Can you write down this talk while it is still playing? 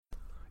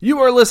You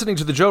are listening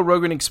to the Joe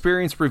Rogan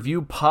Experience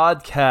Review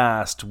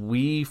Podcast.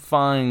 We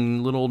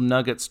find little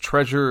nuggets,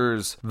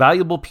 treasures,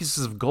 valuable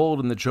pieces of gold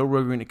in the Joe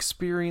Rogan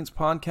Experience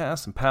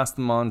Podcast and pass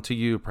them on to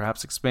you,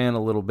 perhaps expand a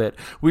little bit.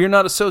 We are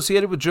not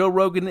associated with Joe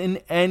Rogan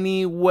in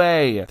any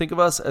way. Think of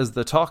us as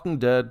the Talking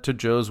Dead to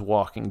Joe's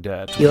Walking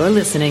Dead. You're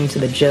listening to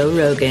the Joe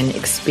Rogan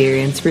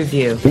Experience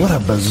Review. What a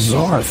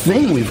bizarre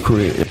thing we've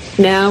created.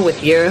 Now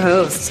with your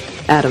hosts,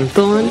 Adam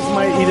Thorne. This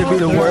might either be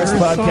the worst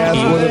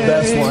podcast or the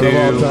best one of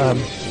all time.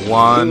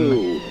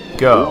 One,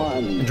 go.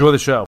 Enjoy the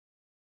show.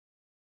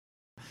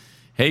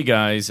 Hey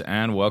guys,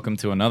 and welcome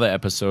to another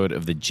episode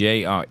of the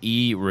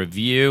JRE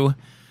Review.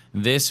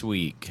 This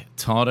week,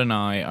 Todd and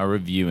I are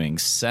reviewing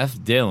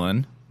Seth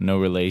Dillon, no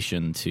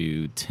relation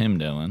to Tim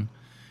Dillon,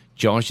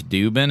 Josh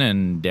Dubin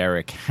and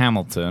Derek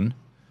Hamilton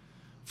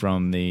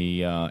from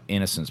the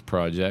Innocence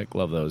Project,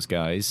 love those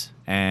guys,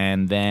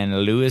 and then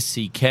Louis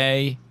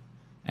C.K.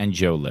 and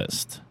Joe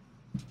List.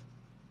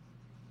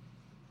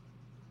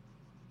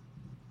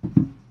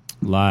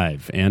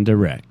 Live and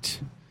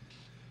direct.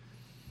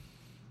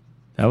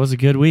 That was a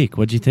good week.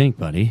 What'd you think,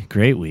 buddy?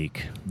 Great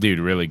week. Dude,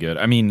 really good.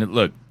 I mean,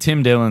 look,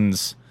 Tim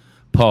Dillon's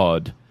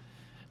pod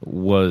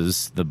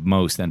was the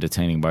most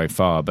entertaining by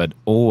far, but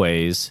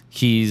always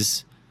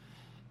it's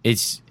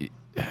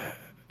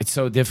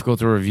so difficult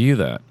to review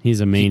that. He's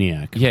a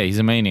maniac. He's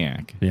a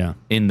maniac. Yeah.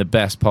 In the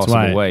best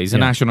possible way. He's a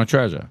national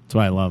treasure. That's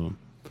why I love him.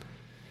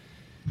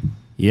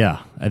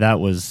 Yeah,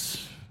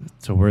 it's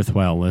a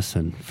worthwhile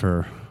listen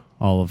for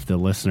all of the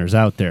listeners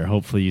out there.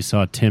 Hopefully you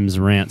saw Tim's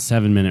rant,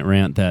 7-minute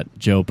rant that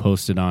Joe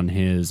posted on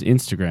his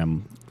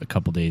Instagram a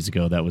couple days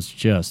ago. That was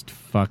just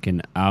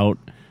fucking out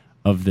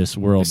of this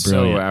world.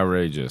 Brilliant. So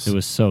outrageous. It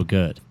was so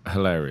good.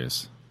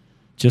 Hilarious.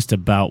 Just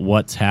about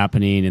what's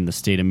happening in the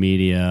state of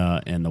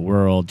media and the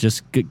world.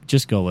 Just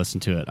go listen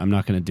to it. I'm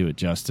not going to do it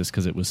justice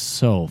because it was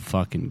so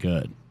fucking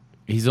good.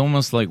 He's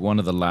almost like one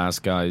of the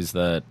last guys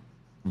that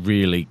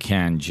really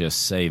can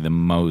just say the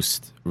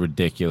most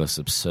ridiculous,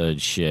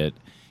 absurd shit.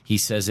 He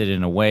says it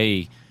in a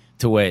way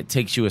to where it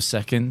takes you a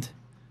second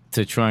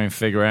to try and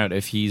figure out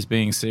if he's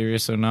being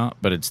serious or not,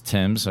 but it's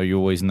Tim, so you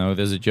always know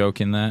there's a joke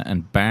in there,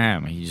 and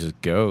bam, he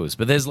just goes.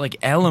 But there's like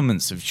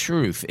elements of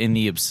truth in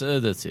the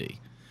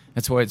absurdity.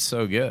 That's why it's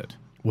so good.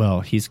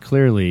 Well, he's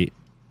clearly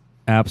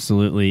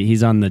absolutely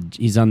he's on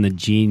the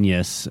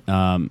genius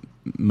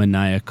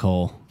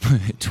maniacal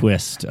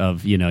twist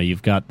of,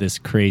 you've got this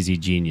crazy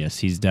genius.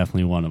 He's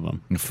definitely one of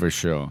them. For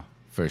sure.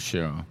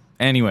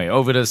 Anyway,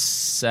 over to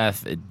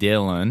Seth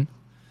Dillon.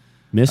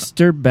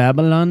 Mr.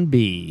 Babylon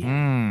B.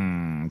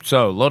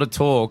 So, a lot of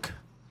talk.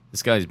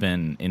 This guy's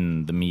been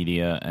in the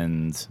media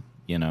and,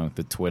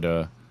 the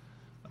Twitter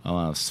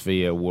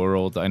sphere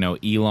world. I know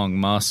Elon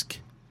Musk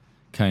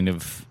kind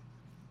of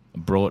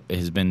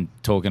has been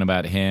talking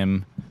about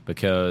him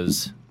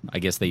because I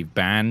guess they've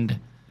banned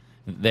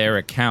their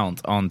account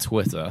on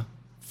Twitter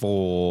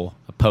for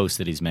a post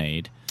that he's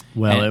made.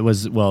 Well,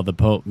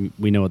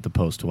 we know what the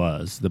post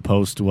was. The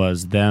post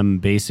was them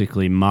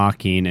basically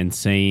mocking and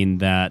saying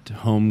that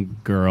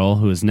homegirl,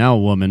 who is now a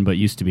woman but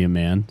used to be a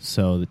man,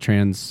 so the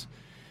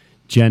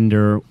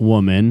transgender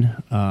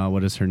woman,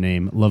 what is her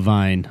name?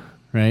 Levine,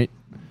 right?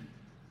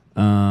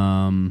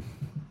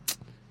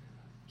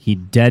 He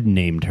dead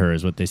named her,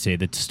 is what they say.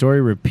 The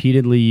story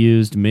repeatedly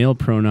used male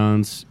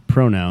pronouns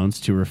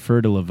to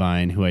refer to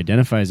Levine, who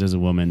identifies as a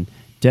woman.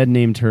 Dead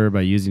named her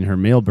by using her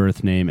male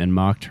birth name and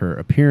mocked her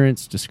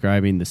appearance,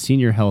 describing the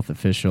senior health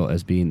official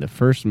as being the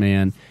first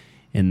man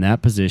in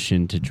that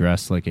position to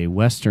dress like a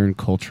Western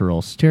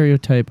cultural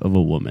stereotype of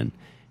a woman,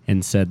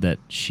 and said that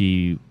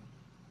she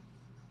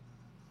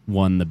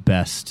won the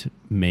Best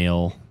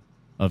Male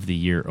of the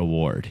Year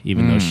award,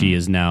 even though she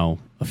is now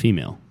a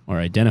female, or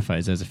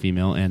identifies as a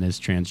female and is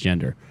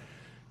transgender.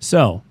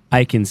 So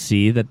I can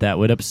see that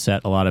would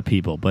upset a lot of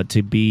people, but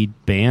to be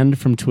banned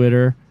from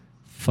Twitter,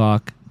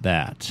 fuck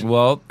that.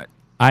 Well,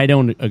 I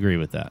don't agree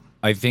with that.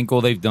 I think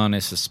all they've done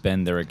is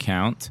suspend their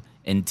account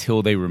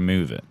until they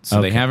remove it.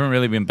 So they haven't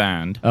really been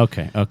banned.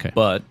 Okay.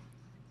 But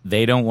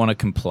they don't want to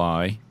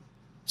comply,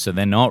 so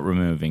they're not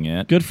removing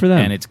it. Good for them.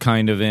 And it's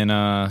kind of in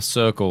a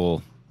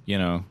circling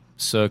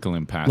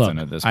pattern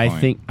at this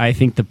point. I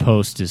think the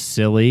post is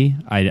silly.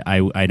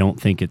 I don't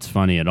think it's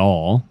funny at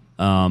all.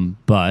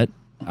 But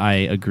I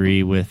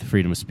agree with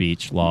freedom of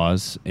speech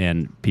laws,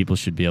 and people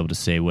should be able to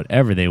say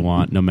whatever they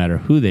want, no matter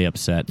who they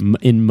upset,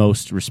 in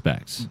most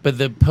respects. But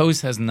the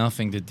post has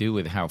nothing to do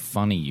with how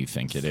funny you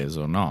think it is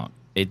or not.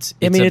 It's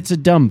a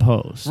dumb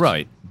post.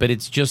 Right, but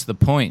it's just the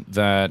point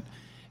that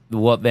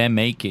what they're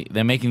making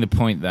the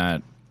point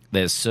that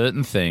there's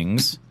certain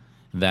things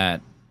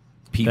that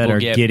people that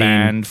get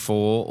banned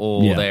for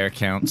or their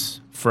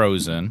accounts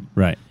frozen.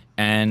 Right.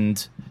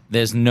 And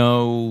there's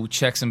no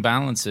checks and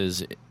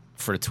balances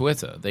for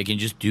Twitter. They can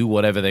just do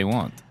whatever they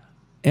want.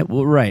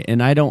 Right,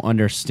 and I don't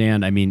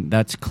understand. I mean,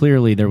 that's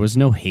clearly there was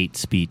no hate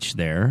speech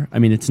there. I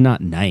mean, it's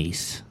not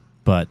nice,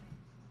 but,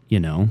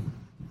 Well,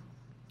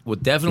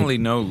 definitely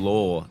no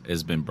law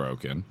has been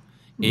broken.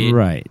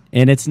 Right,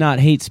 and it's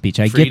not hate speech.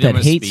 I get that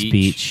hate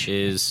speech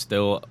is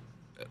still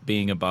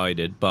being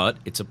abided, but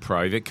it's a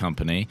private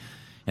company,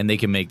 and they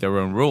can make their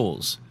own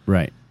rules.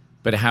 Right.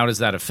 But how does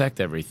that affect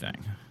everything?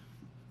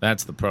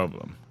 That's the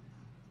problem.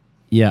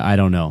 Yeah, I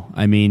don't know.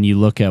 I mean, you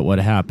look at what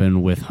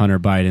happened with Hunter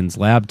Biden's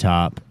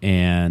laptop.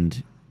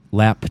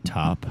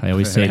 I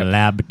always say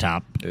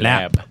laptop.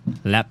 Lap.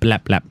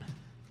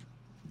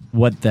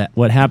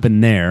 What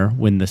happened there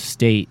when the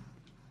state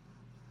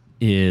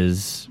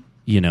is,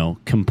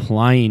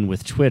 complying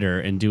with Twitter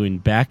and doing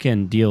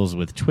back-end deals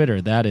with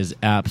Twitter, that is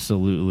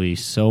absolutely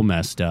so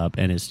messed up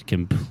and is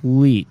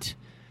complete.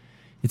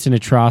 It's an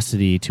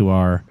atrocity to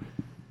our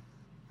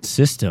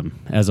system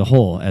as a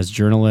whole. As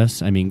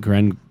journalists, I mean,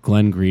 Glenn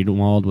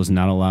Greenwald was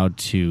not allowed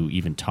to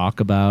even talk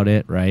about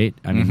it, right?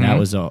 I mean, that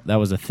was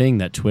a thing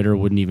that Twitter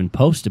wouldn't even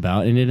post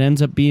about, and it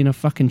ends up being a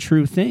fucking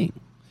true thing.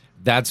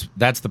 That's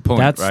the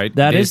point, right?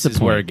 This is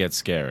where it gets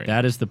scary.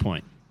 That is the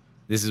point.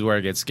 This is where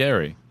it gets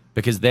scary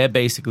because they're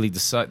basically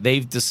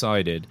they've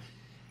decided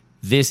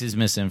this is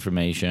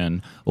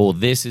misinformation, or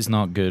this is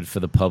not good for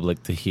the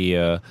public to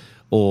hear,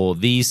 or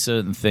these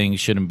certain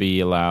things shouldn't be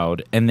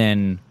allowed, and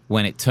then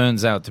when it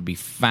turns out to be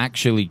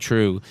factually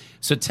true.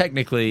 So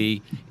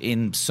technically,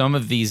 in some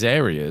of these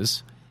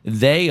areas,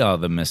 they are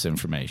the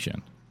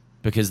misinformation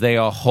because they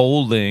are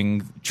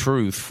holding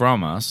truth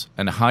from us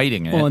and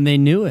hiding it. Well, and they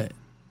knew it.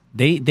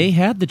 They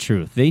had the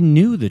truth. They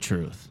knew the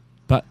truth.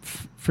 But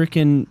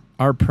freaking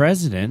our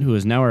president, who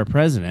is now our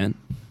president,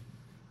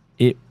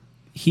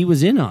 he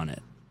was in on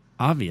it,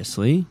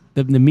 obviously.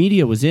 The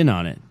media was in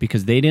on it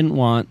because they didn't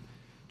want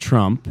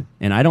Trump,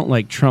 and I don't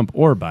like Trump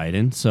or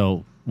Biden,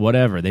 so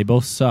whatever, they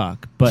both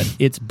suck, but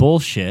it's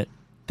bullshit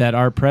that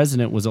our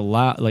president was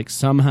allowed, like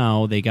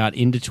somehow they got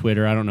into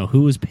Twitter, I don't know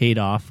who was paid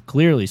off,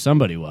 clearly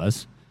somebody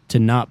was, to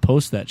not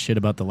post that shit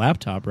about the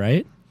laptop,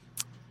 right?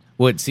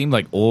 Well, it seemed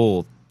like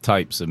all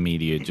types of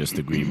media just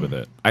agreed with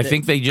it. I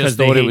think they just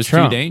thought it was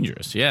Trump. too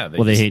dangerous. Yeah.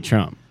 They hate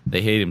Trump.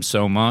 They hate him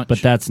so much.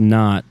 But that's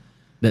not,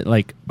 that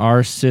like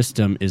our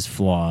system is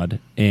flawed,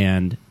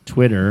 and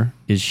Twitter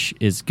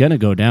is going to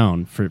go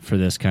down for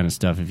this kind of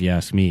stuff, if you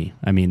ask me.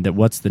 I mean,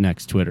 what's the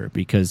next Twitter?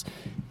 Because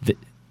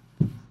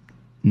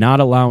not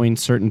allowing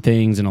certain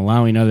things and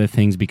allowing other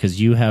things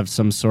because you have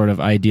some sort of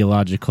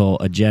ideological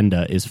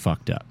agenda is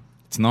fucked up.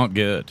 It's not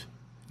good.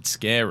 It's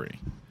scary.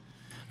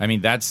 I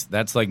mean,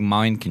 that's like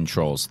mind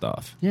control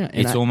stuff. Yeah,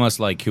 it's almost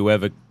like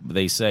whoever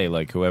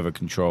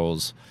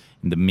controls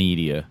the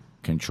media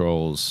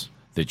controls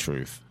the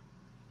truth.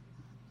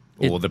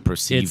 Or the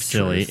perceived it's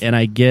silly, truth. And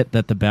I get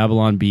that the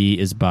Babylon Bee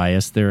is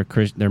biased. They're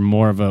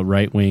more of a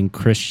right-wing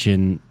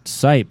Christian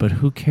site, but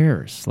who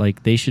cares?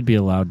 Like, they should be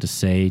allowed to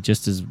say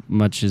just as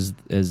much as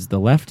the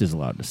left is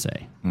allowed to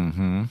say.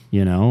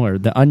 Mm-hmm. Or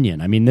the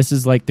Onion. I mean, this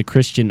is like the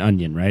Christian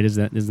Onion, right?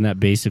 Isn't that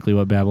basically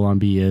what Babylon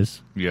Bee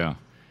is? Yeah.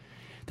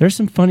 There's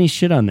some funny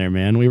shit on there,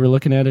 man. We were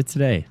looking at it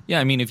today. Yeah,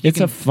 I mean, it's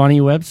a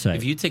funny website.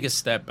 If you take a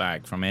step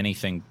back from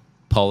anything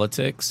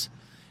politics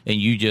and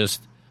you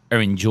just are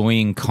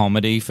enjoying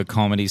comedy for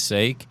comedy's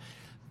sake,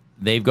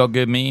 they've got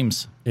good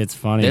memes. It's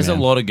funny. There's man.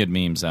 a lot of good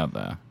memes out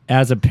there.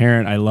 As a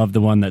parent, I love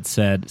the one that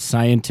said,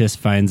 scientist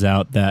finds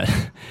out that,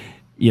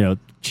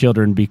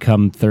 children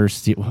become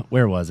thirsty.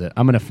 Where was it?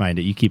 I'm going to find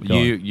it. You keep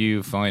going.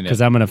 You find it.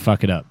 Because I'm going to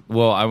fuck it up.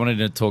 Well, I wanted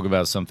to talk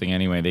about something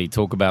anyway. They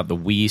talk about the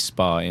Wii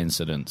Spa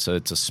incident. So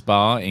it's a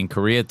spa in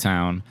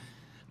Koreatown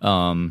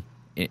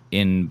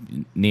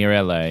near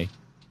L.A.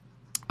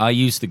 I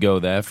used to go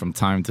there from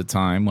time to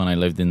time when I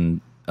lived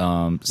in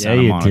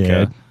Santa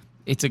Monica. Did.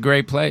 It's a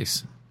great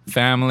place.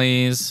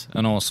 Families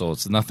and all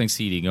sorts. Nothing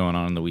seedy going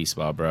on in the Wii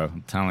Spa, bro.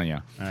 I'm telling you.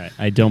 All right.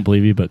 I don't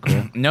believe you, but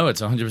cool. No,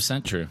 it's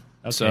 100% true.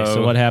 Okay,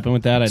 so what happened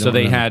with that?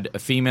 They had a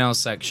female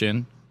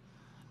section,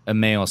 a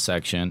male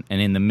section, and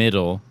in the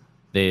middle,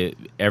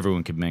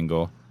 everyone could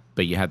mingle,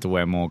 but you had to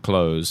wear more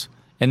clothes.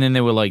 And then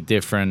there were like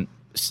different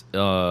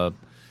sauna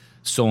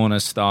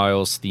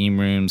style steam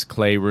rooms,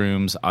 clay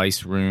rooms,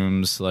 ice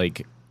rooms,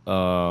 like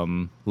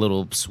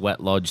little sweat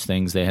lodge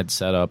things they had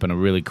set up, and a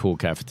really cool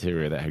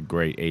cafeteria that had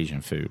great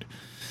Asian food.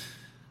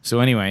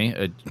 So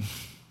anyway,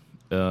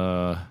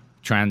 a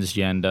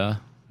transgender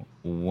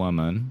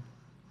woman,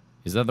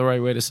 is that the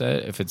right way to say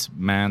it? If it's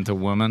man to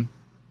woman?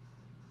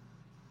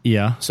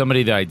 Yeah.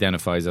 Somebody that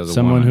identifies as a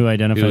Someone woman. who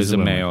identifies as as a a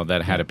woman. male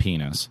that had a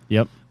penis.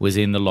 Yep. Was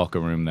in the locker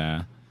room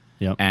there.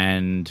 Yep.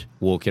 And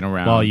walking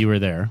around. While you were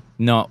there.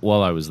 Not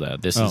while I was there.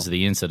 This is Oh.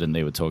 the incident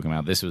they were talking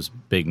about. This was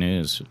big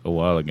news a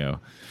while ago.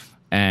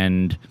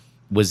 And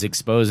was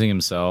exposing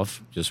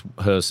himself, just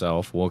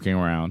herself, walking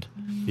around.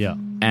 Yeah.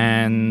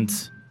 And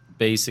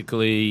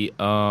basically,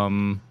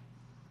 a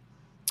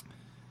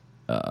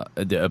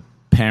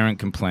parent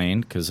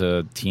complained because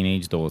her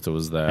teenage daughter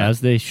was there. As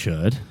they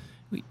should.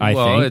 I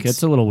think.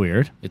 It's a little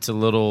weird. It's a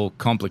little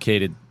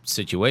complicated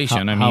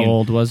situation. How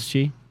old was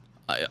she?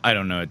 I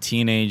don't know, a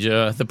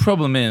teenager. The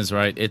problem is,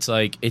 right, it's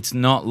like, it's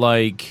not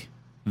like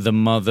the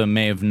mother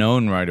may have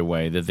known right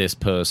away that this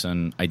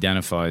person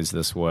identifies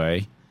this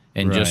way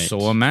and just Right.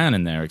 saw a man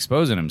in there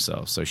exposing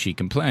himself, so she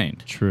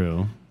complained.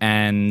 True.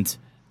 And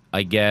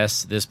I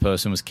guess this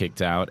person was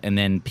kicked out, and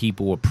then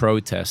people were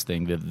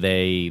protesting that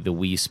the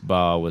Wii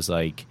Spa was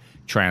like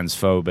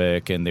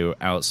transphobic and they were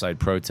outside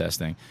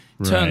protesting.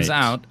 Turns Right.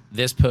 out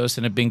this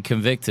person had been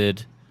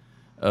convicted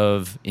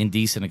of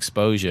indecent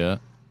exposure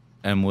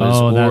and was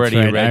Oh, that's already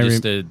right.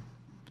 registered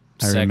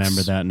I sex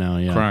remember that now.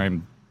 Yeah,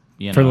 crime.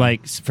 You for know,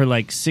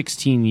 like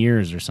 16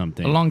 years or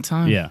something. a long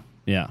time. Yeah,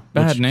 yeah.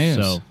 Bad news.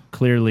 So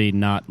clearly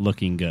not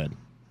looking good.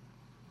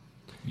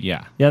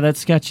 Yeah. Yeah, that's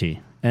sketchy,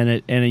 and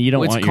you don't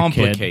Well, want it's your kid.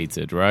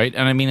 complicated, right?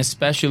 And I mean,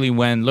 especially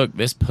when, look,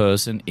 this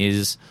person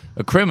is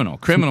a criminal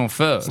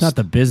first. It's not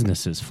the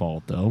business's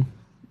fault though.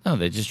 No,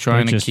 they're just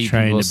trying They're to keep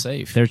trying people to,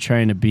 safe. They're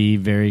trying to be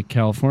very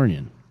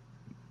Californian.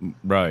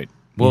 Right.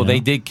 Well, You know? they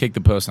did kick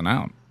the person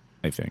out,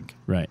 I think.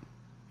 Right.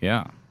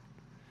 Yeah.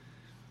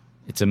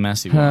 It's a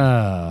messy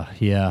one.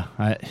 Yeah.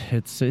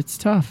 It's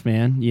tough,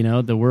 man. You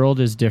know, the world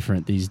is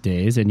different these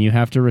days, and you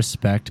have to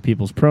respect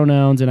people's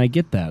pronouns, and I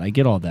get that. I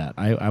get all that.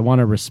 I want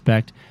to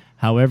respect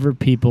however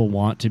people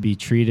want to be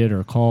treated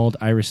or called.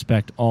 I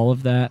respect all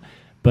of that,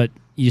 but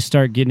you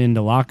start getting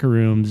into locker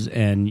rooms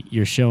and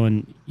you're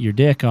showing your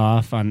dick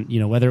off on, you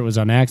know, whether it was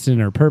on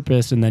accident or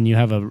purpose, and then you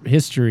have a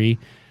history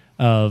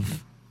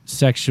of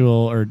sexual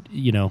or,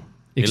 you know,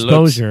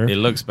 exposure. It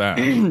looks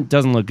bad.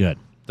 Doesn't look good.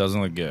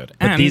 Doesn't look good.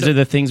 But these are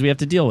the things we have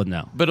to deal with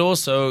now. But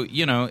also,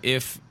 you know,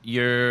 if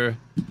you're,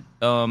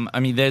 I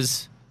mean,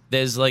 there's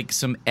like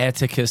some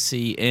etiquette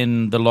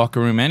in the locker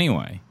room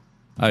anyway.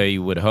 I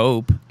would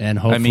hope. And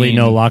hopefully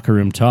no locker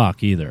room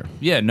talk either.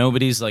 Yeah,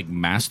 nobody's like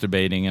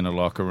masturbating in a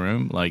locker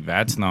room. Like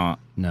that's not.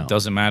 No.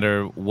 Doesn't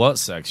matter what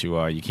sex you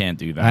are. You can't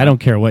do that. I don't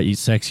care what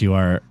sex you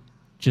are.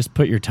 Just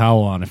put your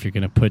towel on if you're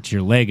going to put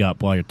your leg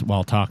up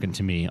while talking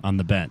to me on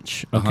the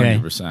bench. Okay,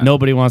 100%.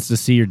 Nobody wants to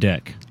see your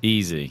dick.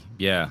 Easy.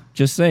 Yeah.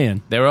 Just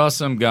saying. There are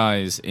some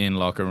guys in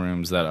locker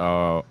rooms that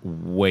are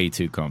way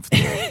too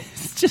comfortable.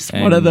 It's just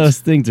one of those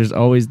things. There's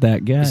always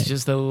that guy. It's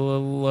just a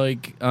little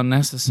like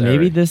unnecessary.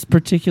 Maybe this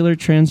particular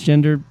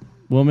transgender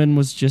woman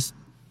was just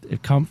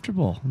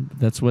comfortable.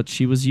 That's what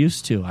she was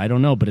used to. I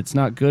don't know, but it's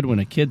not good when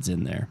a kid's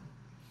in there.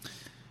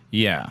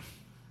 Yeah.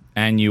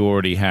 And you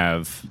already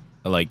have,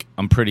 like,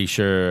 I'm pretty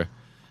sure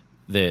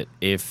that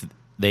if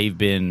they've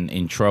been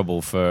in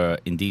trouble for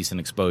indecent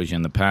exposure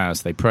in the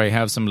past, they probably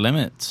have some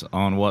limits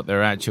on what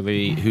they're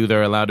actually, who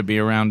they're allowed to be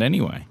around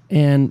anyway.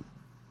 And,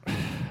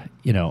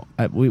 you know,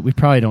 we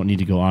probably don't need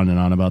to go on and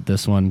on about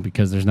this one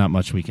because there's not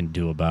much we can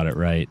do about it,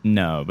 right?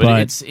 No,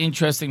 but it's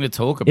interesting to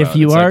talk about. If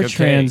you It's are like,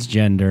 okay,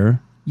 transgender,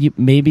 you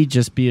maybe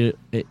just be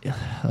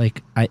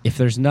if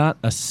there's not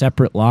a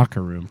separate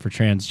locker room for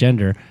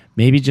transgender,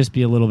 maybe just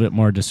be a little bit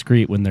more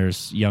discreet when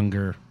there's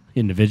younger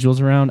individuals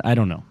around. I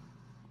don't know.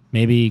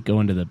 Maybe go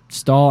into the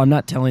stall. I'm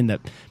not saying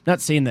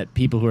that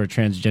people who are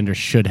transgender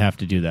should have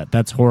to do that.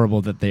 That's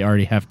horrible that they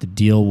already have to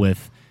deal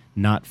with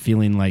not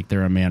feeling like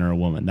they're a man or a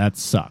woman. That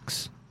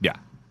sucks. Yeah.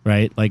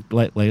 Right? Like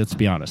let's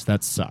be honest.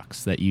 That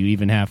sucks that you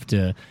even have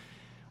to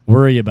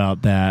worry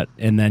about that,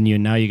 and then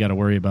now you got to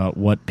worry about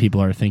what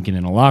people are thinking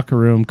in a locker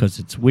room because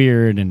it's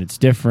weird and it's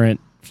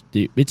different.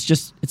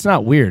 It's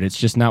not weird. It's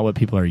just not what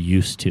people are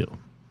used to.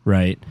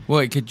 Right. Well,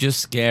 it could just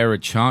scare a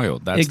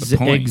child. That's the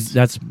point.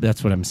 That's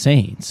what I'm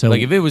saying. So,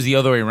 like, if it was the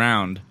other way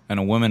around and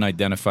a woman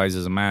identifies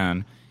as a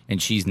man and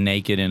she's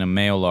naked in a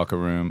male locker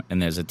room and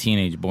there's a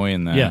teenage boy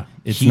in there, yeah,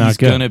 it's he's not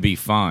good. gonna be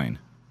fine.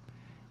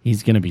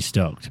 He's gonna be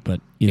stoked,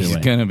 but either he's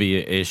way, gonna be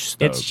ish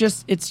stoked.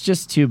 It's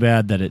just too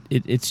bad that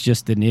it's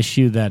just an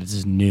issue that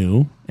is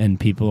new and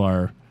people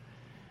are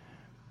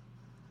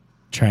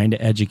trying to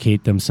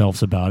educate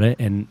themselves about it,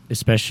 and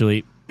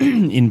especially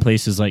in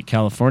places like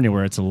California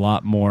where it's a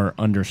lot more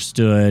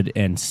understood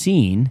and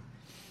seen.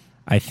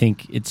 I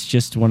think it's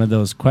just one of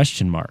those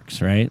question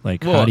marks, right?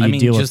 Like, how do you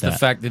deal with that? Just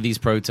the fact that these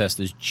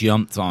protesters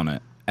jumped on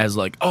it as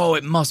like, oh,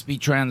 it must be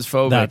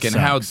transphobic, That and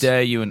sucks. how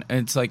dare you? And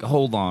it's like,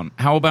 hold on,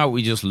 how about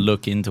we just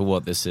look into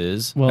what this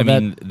is? Well, I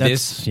mean,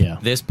 that's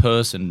this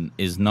person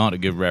is not a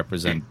good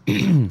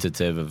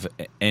representative of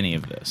any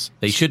of this.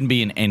 They shouldn't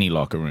be in any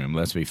locker room.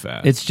 Let's be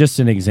fair. It's just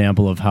an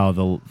example of how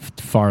the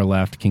far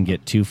left can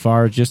get too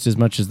far, just as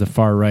much as the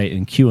far right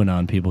and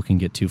QAnon people can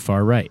get too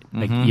far right.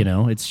 Like, you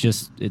know,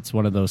 it's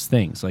one of those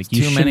things. Like,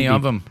 you too many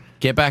of them.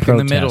 Get back in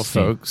the middle,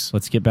 protesting. folks.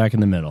 Let's get back in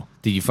the middle.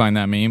 Did you find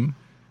that meme?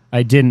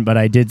 I didn't, but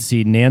I did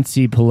see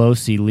Nancy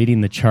Pelosi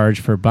leading the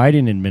charge for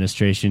Biden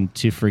administration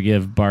to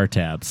forgive bar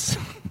tabs.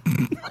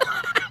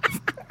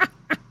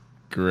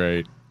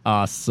 Great.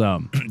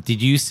 Awesome. Did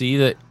you see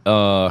that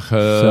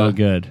So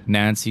good.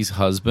 Nancy's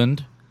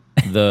husband,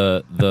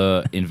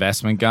 the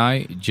investment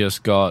guy,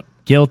 just got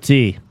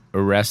Guilty.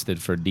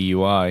 arrested for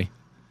DUI?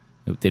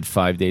 Did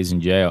 5 days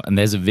in jail, and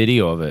there's a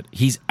video of it.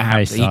 He saw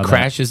that.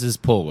 crashes his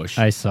Porsche.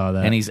 I saw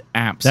that. and he's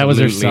That was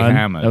absolutely her son.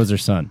 hammered. That was her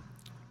son.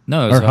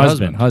 No, it was Or her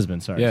husband.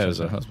 Husband, sorry. Yeah, it was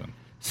her husband.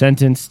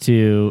 Sentenced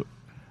to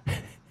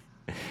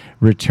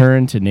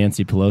return to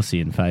Nancy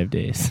Pelosi in 5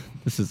 days.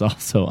 This is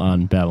also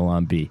on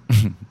Babylon B.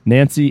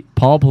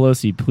 Paul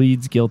Pelosi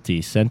pleads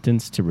guilty,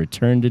 sentenced to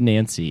return to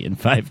Nancy in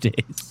 5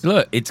 days.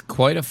 Look, it's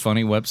quite a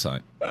funny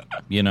website.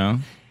 You know,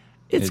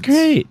 It's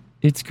great.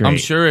 It's great. I'm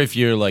sure if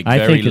you're like I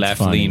very think it's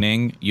left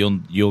leaning,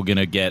 you're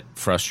gonna get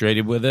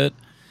frustrated with it.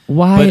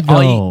 Why But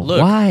though?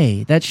 look,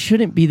 Why? That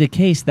shouldn't be the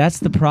case. That's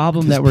the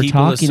problem that we're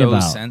talking people are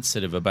about. so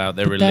sensitive about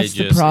their But that's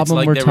religious. the problem it's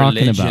like we're their talking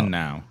religion about.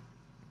 now.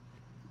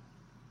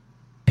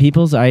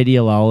 People's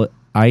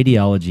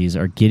ideologies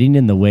are getting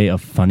in the way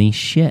of funny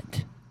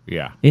shit.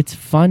 Yeah. It's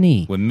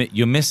funny.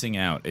 You're missing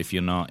out if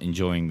you're not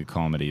enjoying the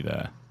comedy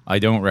there. I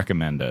don't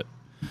recommend it.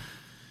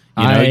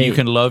 You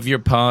can love your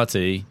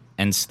party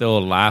and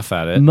still laugh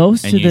at it.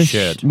 Most and of you the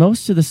should.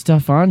 most of the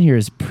stuff on here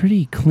is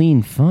pretty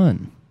clean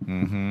fun.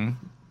 Mm-hmm.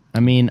 I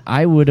mean,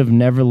 I would have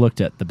never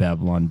looked at the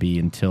Babylon Bee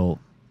until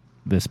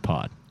this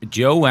pod.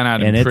 Joe went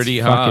at And him it's pretty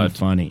fucking hard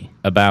funny.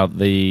 about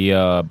the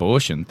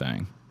abortion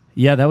thing.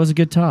 Yeah, that was a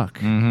good talk.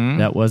 Mm-hmm.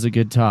 That was a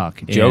good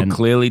talk. Joe And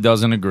clearly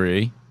doesn't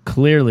agree.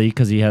 clearly,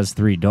 because he has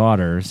 3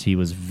 daughters, he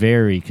was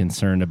very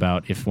concerned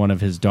about if one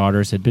of his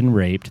daughters had been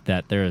raped,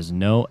 that there is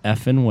no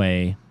effing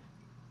way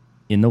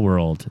in the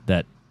world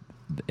that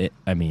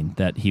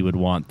he would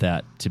want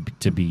that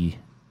to be,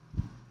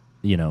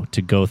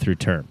 to go through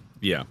term.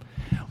 Yeah.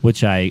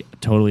 Which I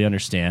totally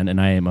understand, and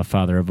I am a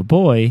father of a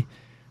boy,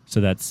 so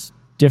that's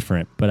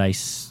different. But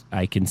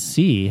I can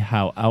see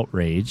how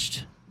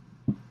outraged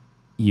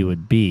you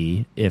would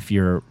be if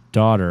your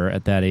daughter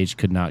at that age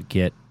could not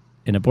get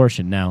an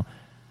abortion. Now,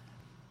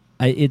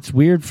 it's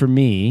weird for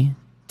me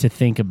to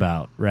think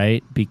about,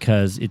 right?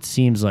 Because it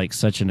seems like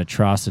such an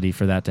atrocity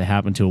for that to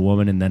happen to a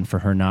woman, and then for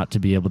her not to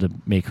be able to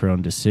make her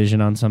own decision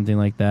on something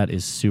like that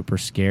is super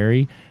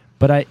scary.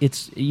 But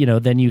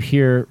then you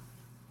hear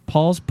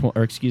Paul's point,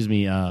 or excuse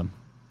me,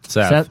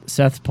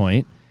 Seth's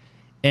point,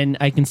 and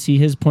I can see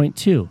his point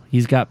too.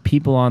 He's got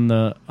people on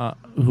the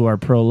who are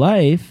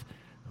pro-life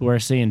who are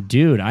saying,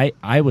 dude,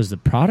 I was the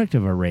product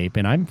of a rape,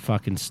 and I'm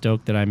fucking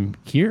stoked that I'm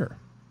here.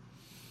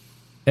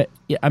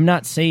 I'm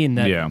not saying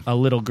that a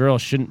little girl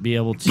shouldn't be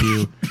able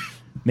to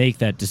make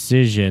that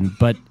decision,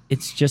 but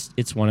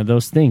it's one of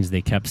those things.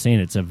 They kept saying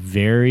it's a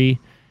very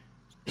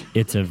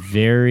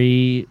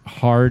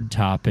hard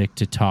topic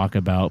to talk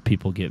about.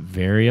 People get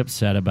very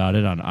upset about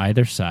it on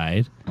either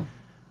side.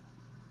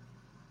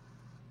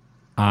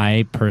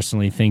 I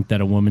personally think that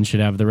a woman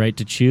should have the right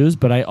to choose,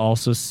 but I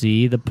also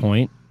see the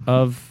point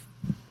of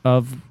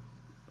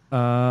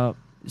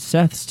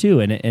Seth's too,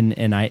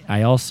 and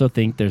I also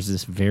think there's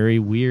this very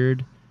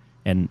weird,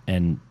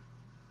 and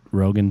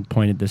Rogan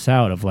pointed this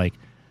out, of like,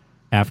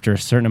 after a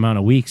certain amount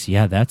of weeks,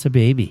 that's a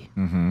baby.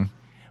 Mm-hmm.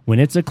 When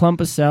it's a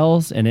clump of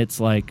cells and it's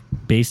like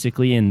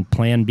basically in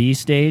Plan B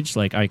stage,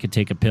 like I could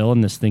take a pill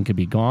and this thing could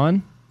be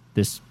gone.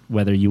 This,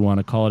 whether you want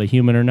to call it a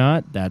human or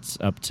not, that's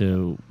up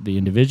to the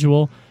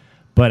individual.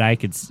 But I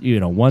could,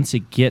 once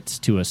it gets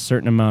to a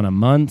certain amount of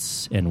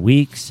months and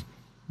weeks,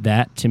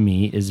 that to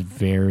me is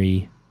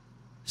very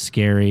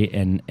scary,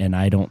 and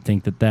I don't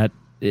think that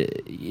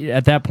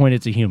at that point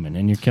it's a human,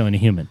 and you're killing a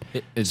human.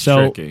 It's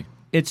tricky.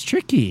 It's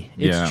tricky.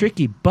 It's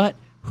tricky. But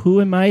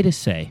who am I to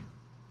say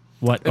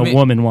what a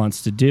woman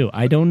wants to do?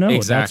 I don't know.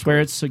 Exactly, that's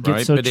where it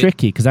gets so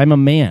tricky, because I'm a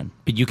man.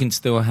 But you can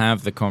still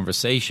have the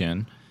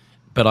conversation.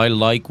 But I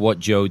like what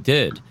Joe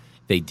did.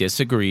 They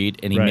disagreed,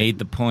 and he made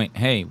the point,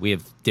 hey, we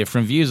have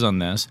different views on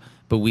this,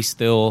 but we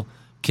still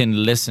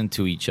can listen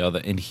to each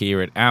other and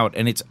hear it out.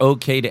 And it's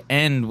okay to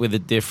end with a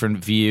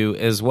different view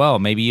as well.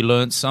 Maybe you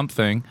learned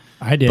something.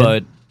 I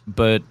did.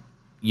 But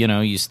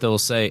you still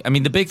say, I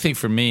mean, the big thing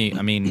for me,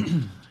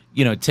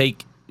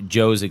 take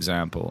Joe's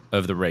example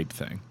of the rape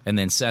thing. And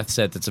then Seth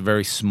said that's a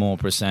very small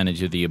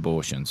percentage of the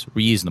abortions.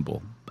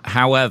 Reasonable.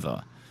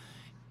 However,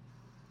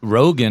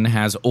 Rogan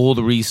has all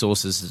the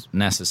resources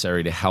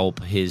necessary to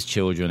help his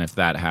children if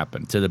that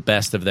happened, to the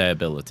best of their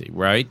ability,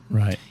 right?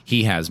 Right.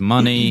 He has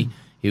money.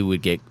 He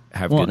would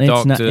have good and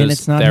doctors,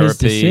 it's not therapy. his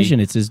decision.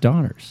 It's his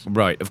daughter's.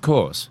 Right, of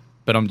course.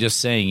 But I'm just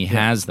saying he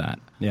has that.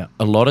 Yeah.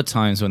 A lot of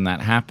times when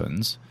that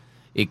happens,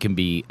 it can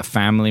be a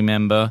family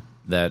member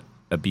that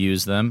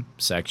abused them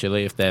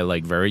sexually if they're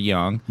like very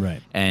young.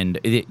 Right. And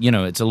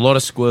it's a lot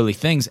of squirrely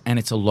things, and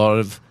it's a lot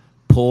of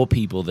poor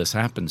people this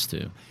happens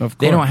to. Of course.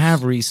 They don't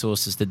have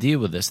resources to deal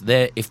with this.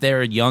 If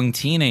they're a young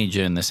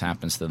teenager and this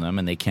happens to them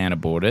and they can't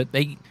abort it,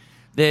 they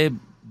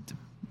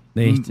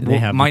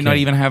might not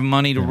even have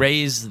money to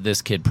raise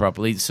this kid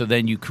properly. So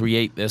then you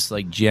create this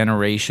like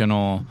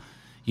generational,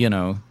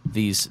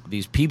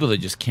 these people that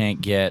just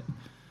can't get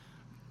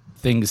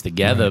things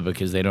together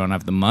because they don't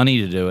have the money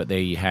to do it.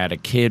 They had a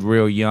kid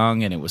real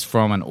young, and it was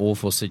from an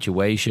awful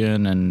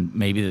situation, and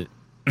maybe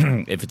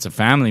if it's a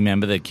family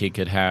member, the kid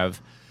could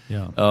have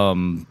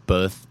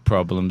birth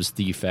problems,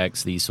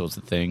 defects, these sorts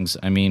of things.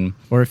 I mean,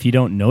 or if you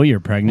don't know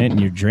you're pregnant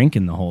and you're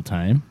drinking the whole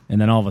time,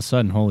 and then all of a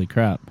sudden, holy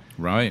crap!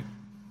 Right.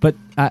 But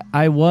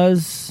I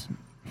was.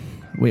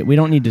 We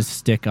don't need to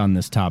stick on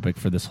this topic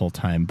for this whole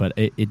time, but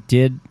it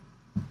did.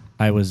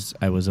 I was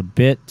a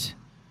bit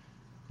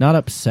not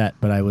upset,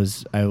 but I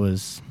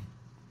was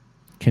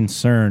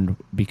concerned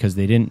because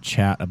they didn't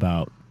chat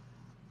about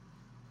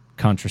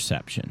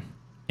contraception,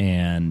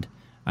 and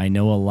I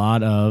know a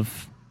lot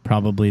of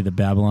probably the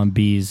Babylon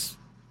Bees,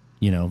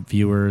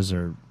 viewers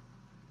or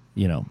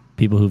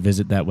people who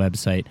visit that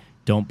website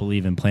don't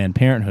believe in Planned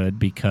Parenthood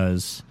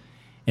because,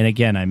 and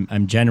again,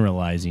 I'm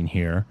generalizing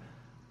here,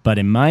 but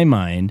in my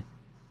mind,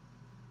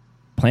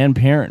 Planned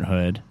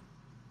Parenthood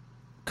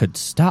could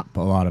stop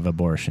a lot of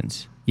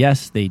abortions.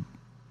 Yes, they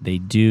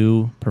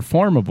do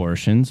perform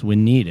abortions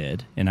when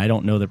needed, and I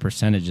don't know the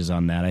percentages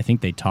on that. I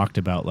think they talked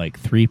about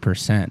like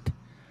 3%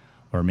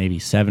 or maybe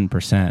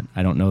 7%.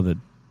 I don't know the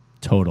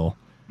total.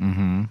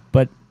 Mm-hmm.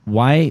 But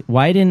why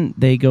didn't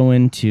they go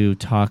into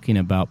talking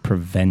about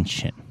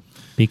prevention?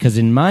 Because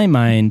in my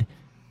mind,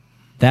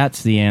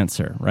 that's the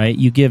answer, right?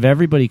 You give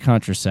everybody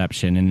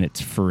contraception and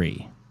it's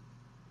free.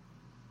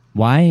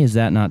 Why is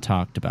that not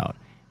talked about?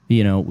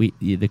 You know,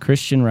 the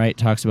Christian right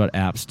talks about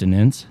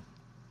abstinence.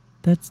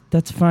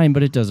 That's fine,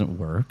 but it doesn't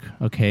work.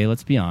 Okay,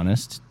 let's be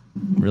honest.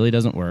 It really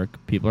doesn't work.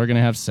 People are going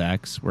to have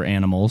sex. We're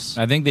animals.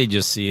 I think they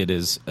just see it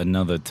as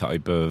another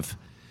type of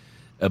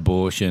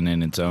abortion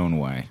in its own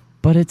way.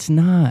 But it's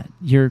not.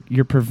 You're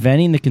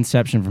preventing the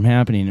conception from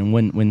happening. And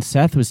when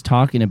Seth was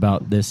talking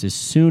about this, as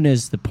soon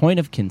as the point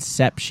of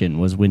conception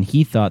was when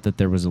he thought that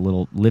there was a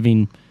little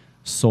living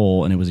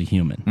soul and it was a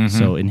human. Mm-hmm.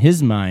 So in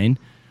his mind,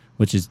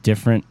 which is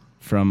different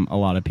from a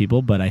lot of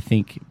people, but I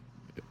think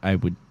I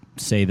would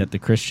say that the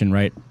Christian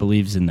right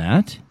believes in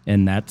that,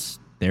 and that's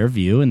their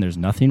view, and there's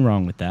nothing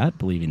wrong with that,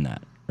 believing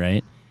that,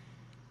 right?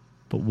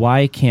 But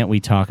why can't we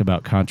talk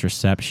about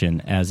contraception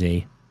as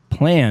a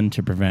plan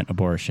to prevent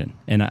abortion?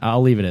 And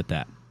I'll leave it at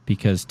that,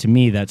 because to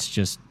me that's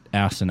just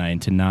asinine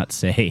to not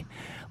say,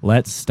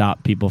 let's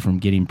stop people from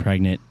getting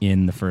pregnant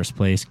in the first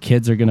place.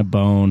 Kids are going to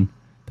bone.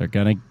 They're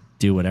going to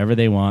do whatever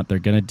they want. They're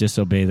going to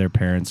disobey their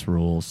parents'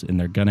 rules, and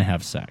they're going to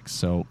have sex.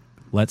 So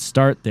let's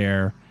start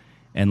there,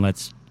 and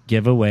let's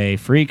give away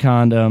free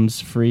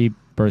condoms, free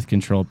birth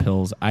control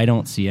pills. I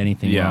don't see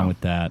anything wrong with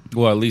that.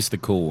 Well, at least the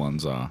cool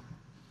ones are.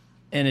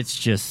 And it's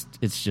just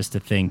a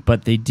thing.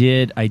 But they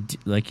did,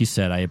 like you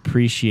said, I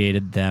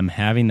appreciated them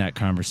having that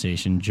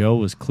conversation. Joe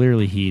was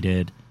clearly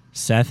heated.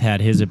 Seth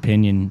had his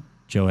opinion.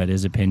 Joe had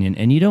his opinion.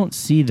 And you don't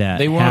see that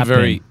They weren't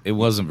happen. It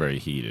wasn't very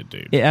heated,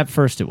 dude. At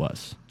first it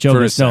was. Joe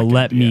goes, no,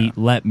 let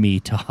me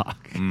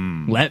talk.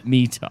 Let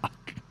me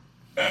talk.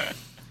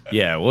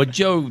 Yeah, well,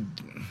 Joe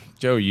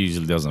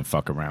usually doesn't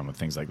fuck around with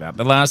things like that.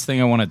 The last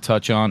thing I want to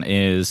touch on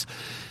is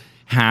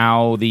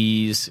how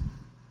these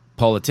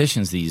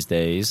politicians these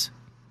days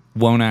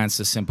won't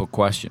answer simple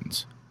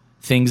questions.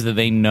 Things that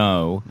they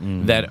know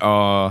that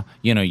are,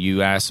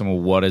 you ask them,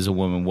 well, what is a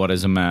woman? What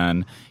is a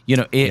man?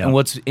 And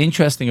what's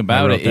interesting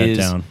about it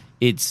is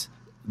it's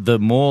the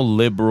more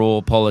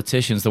liberal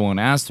politicians that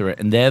won't answer it,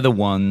 and they're the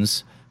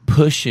ones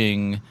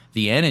pushing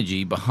the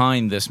energy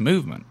behind this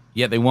movement.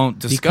 Yet they won't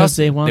discuss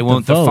it. They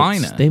won't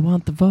define it. They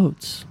want the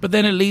votes. But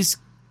then at least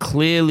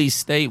clearly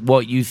state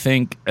what you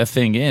think a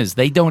thing is.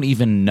 They don't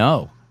even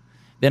know.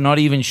 They're not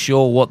even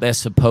sure what they're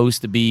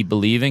supposed to be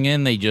believing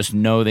in. They just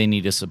know they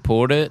need to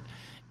support it.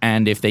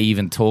 And if they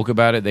even talk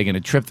about it, they're going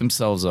to trip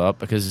themselves up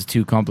because it's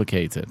too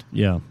complicated.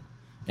 Yeah.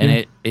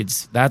 And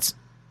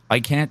I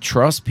can't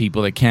trust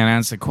people that can't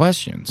answer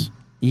questions.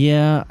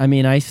 Yeah, I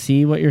mean, I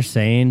see what you're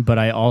saying, but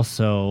I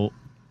also,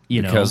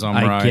 because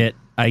I'm right.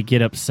 I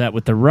get upset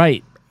with the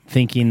right,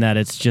 thinking that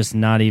it's just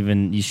not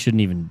even, you shouldn't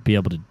even be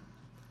able to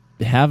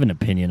have an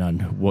opinion on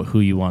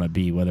who you want to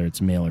be, whether it's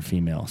male or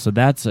female. So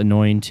that's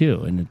annoying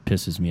too, and it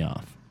pisses me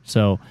off.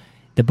 So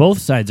both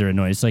sides are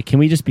annoying. It's like, can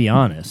we just be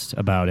honest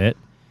about it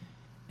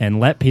and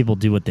let people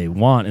do what they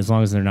want as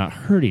long as they're not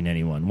hurting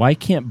anyone? Why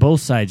can't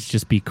both sides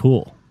just be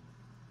cool?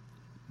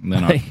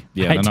 I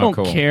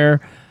don't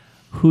care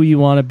who you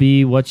want to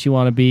be, what you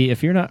want to be.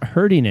 If you're not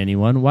hurting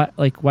anyone,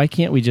 why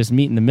can't we just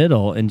meet in the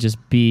middle and just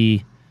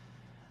be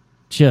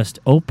just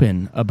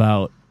open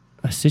about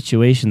a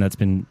situation that's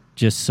been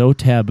just so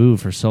taboo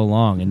for so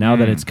long, and now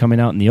that it's coming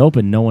out in the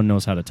open, no one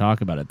knows how to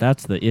talk about it.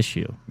 That's the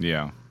issue.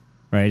 Yeah.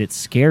 Right? It's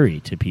scary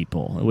to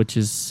people, which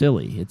is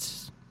silly.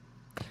 It's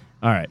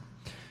all right.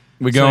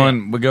 We're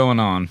going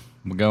on.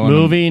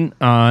 Moving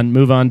on.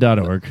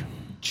 MoveOn.org.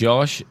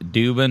 Josh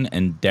Dubin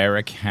and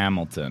Derek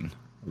Hamilton.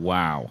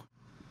 Wow.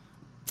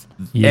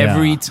 Yeah.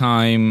 Every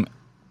time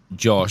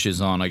Josh is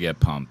on, I get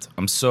pumped.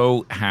 I'm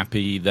so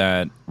happy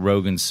that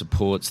Rogan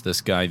supports this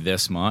guy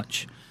this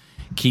much.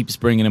 Keeps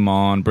bringing him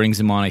on, brings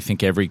him on, I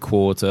think, every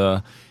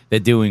quarter. They're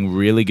doing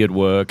really good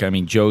work. I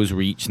mean, Joe's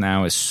reach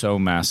now is so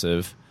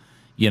massive.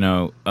 It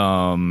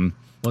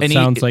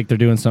sounds like they're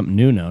doing something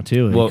new now,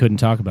 too. He couldn't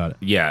talk about it.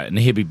 Yeah, and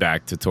he'll be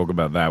back to talk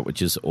about that,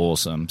 which is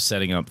awesome.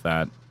 Setting up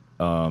that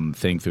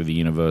thing through the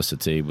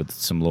university with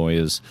some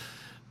lawyers.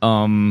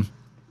 And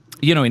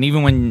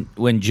even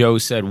when Joe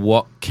said,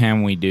 what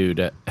can we do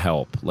to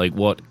help? Like,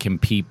 what can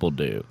people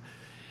do?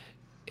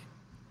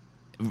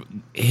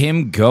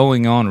 Him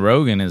going on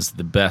Rogan is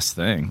the best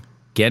thing.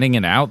 Getting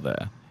it out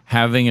there.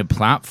 Having a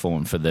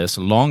platform for this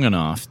long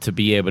enough to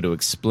be able to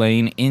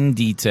explain in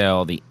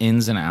detail the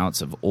ins and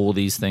outs of all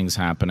these things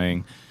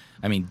happening.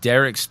 I mean,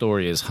 Derek's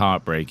story is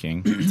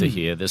heartbreaking to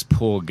hear. This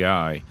poor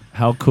guy.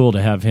 How cool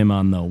to have him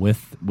on, though,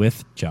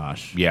 with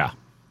Josh. Yeah.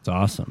 It's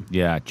awesome.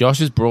 Yeah. Josh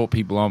has brought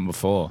people on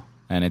before.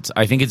 And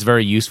I think it's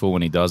very useful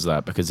when he does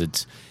that, because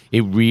it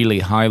really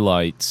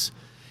highlights,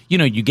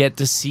 you get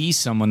to see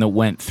someone that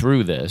went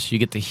through this. You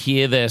get to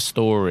hear their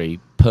story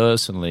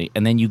personally,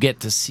 and then you get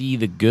to see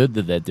the good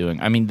that they're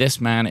doing. I mean, this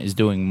man is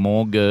doing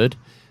more good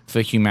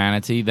for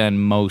humanity than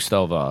most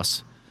of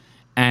us.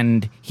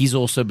 And he's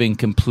also been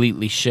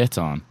completely shit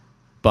on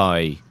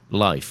by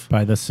life.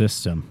 By the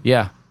system.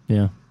 Yeah.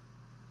 Yeah.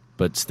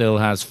 But still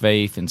has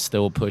faith and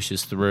still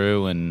pushes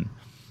through, and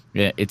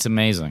yeah, it's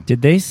amazing.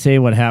 Did they say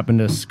what happened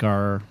to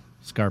Scarcella?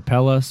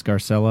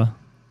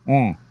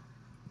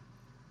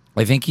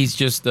 I think he's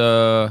just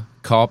a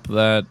cop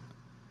that...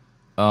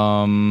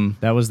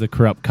 that was the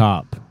corrupt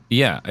cop.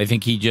 Yeah, I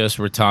think he just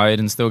retired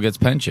and still gets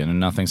pension and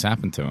nothing's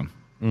happened to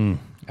him.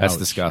 That's Ouch.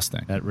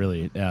 Disgusting. That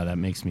really, that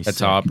makes me That's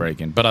sick.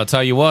 heartbreaking. But I'll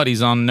tell you what,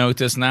 he's on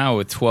notice now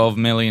with 12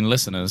 million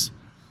listeners.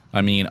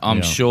 I mean,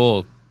 I'm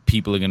sure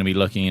people are going to be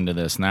looking into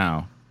this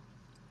now.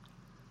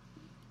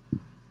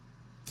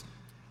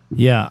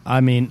 Yeah,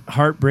 I mean,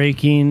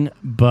 heartbreaking,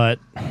 but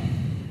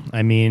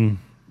I mean,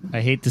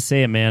 I hate to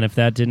say it, man. If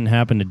that didn't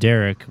happen to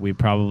Derek,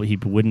 he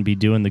wouldn't be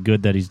doing the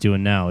good that he's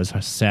doing now, as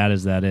sad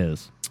as that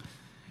is.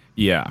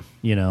 Yeah.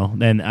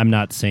 And I'm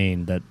not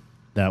saying that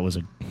was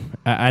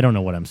I don't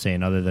know what I'm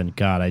saying other than,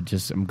 God,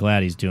 I'm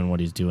glad he's doing what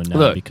he's doing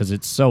now because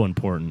it's so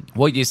important.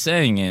 What you're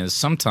saying is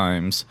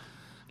sometimes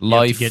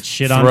life get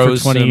shit on for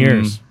 20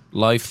 years.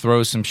 Life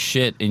throws some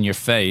shit in your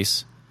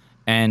face,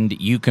 and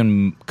you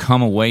can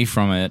come away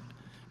from it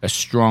a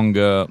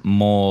stronger,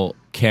 more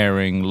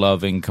caring,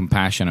 loving,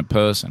 compassionate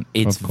person.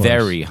 It's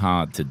very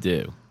hard to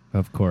do.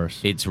 Of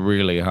course. It's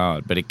really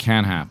hard, but it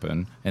can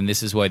happen, and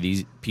this is why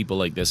these people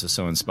like this are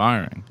so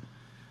inspiring.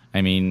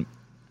 I mean,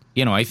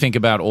 I think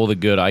about all the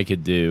good I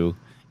could do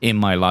in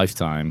my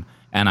lifetime,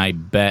 and I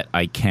bet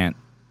I can't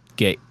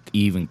get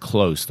even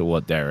close to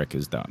what Derek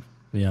has done.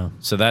 Yeah.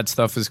 So that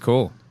stuff is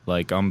cool.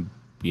 Like, I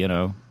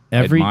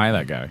admire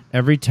that guy.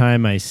 Every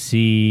time I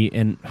see,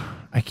 and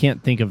I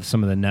can't think of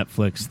some of the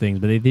Netflix things,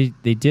 but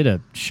they did a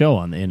show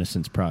on the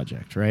Innocence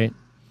Project, right?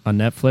 On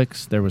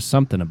Netflix, there was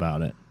something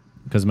about it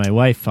because my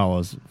wife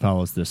follows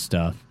this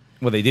stuff.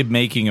 Well, they did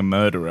Making a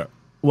Murderer.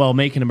 Well,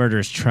 Making a Murderer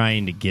is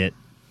trying to get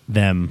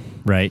them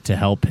right to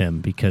help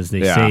him because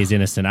they say he's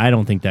innocent. I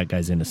don't think that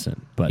guy's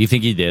innocent. But you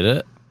think he did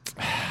it?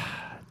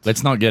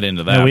 Let's not get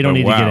into that. No, we don't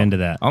need to get into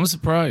that. I'm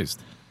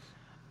surprised.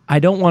 I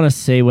don't want to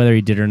say whether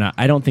he did or not.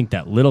 I don't think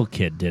that little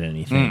kid did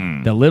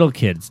anything. The little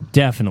kid's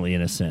definitely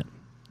innocent.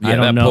 Yeah, I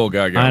don't that know, poor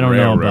guy got I don't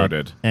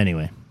railroaded. Know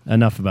anyway,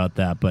 enough about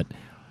that. But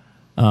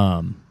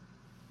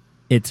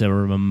it's a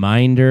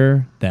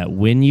reminder that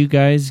when you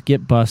guys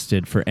get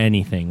busted for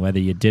anything, whether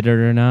you did it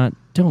or not,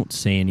 don't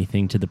say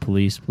anything to the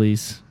police,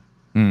 please.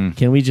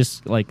 Can we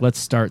just, let's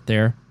start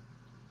there?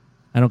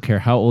 I don't care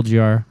how old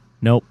you are.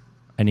 Nope.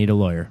 I need a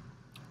lawyer.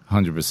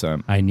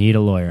 100%. I need a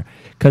lawyer.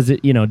 Because,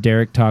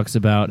 Derek talks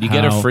about you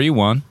get a free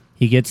one.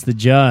 He gets the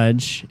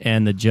judge,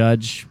 and the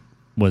judge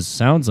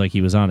sounds like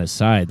he was on his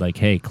side. Like,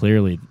 hey,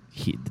 clearly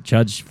the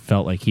judge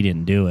felt like he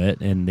didn't do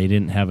it, and they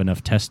didn't have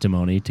enough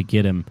testimony to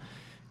get him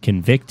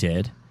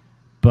convicted.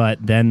 But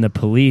then the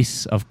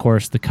police, of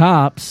course, the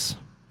cops,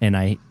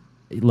 and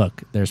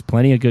look, there's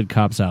plenty of good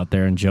cops out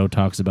there, and Joe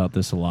talks about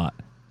this a lot.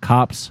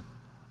 Cops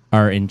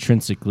are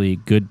intrinsically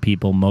good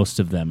people, most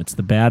of them. It's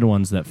the bad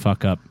ones that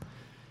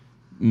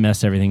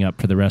mess everything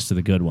up for the rest of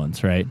the good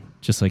ones, right?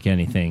 Just like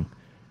anything.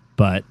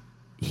 But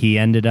he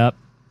ended up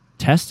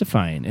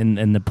testifying,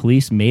 and the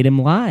police made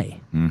him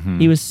lie.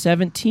 He was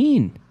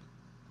 17.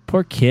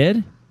 Poor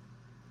kid.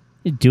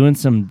 He's doing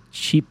some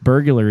cheap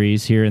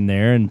burglaries here and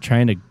there and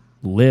trying to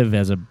live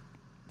as a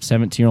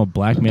 17-year-old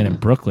black man in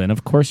Brooklyn.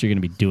 Of course you're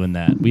going to be doing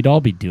that. We'd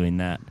all be doing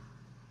that.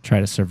 Try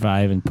to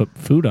survive and put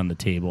food on the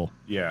table.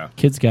 Yeah.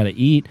 Kids got to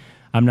eat.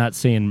 I'm not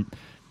saying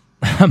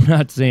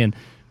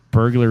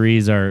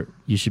burglaries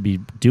you should be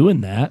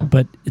doing that,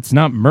 but it's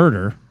not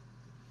murder.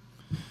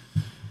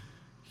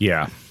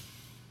 Yeah.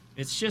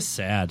 It's just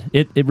sad.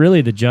 It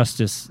really, the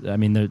justice, I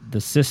mean,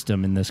 the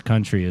system in this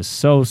country is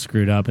so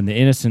screwed up, and the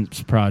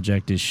Innocence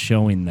Project is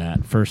showing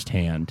that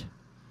firsthand.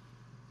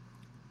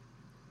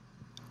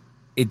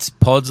 It's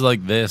pods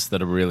like this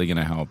that are really going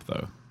to help,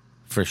 though,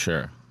 for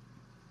sure.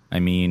 I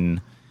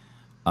mean,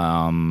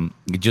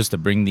 just to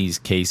bring these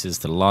cases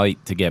to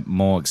light, to get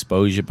more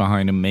exposure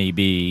behind them,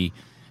 maybe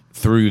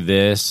through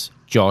this,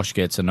 Josh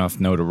gets enough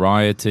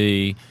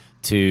notoriety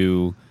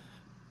to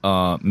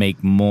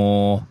make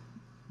more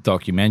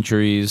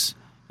documentaries,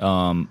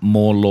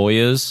 more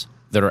lawyers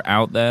that are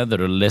out there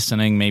that are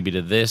listening maybe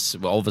to this,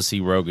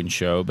 obviously Rogan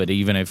show, but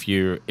even if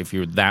you're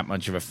that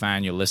much of a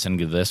fan, you're listening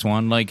to this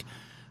one,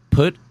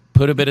 put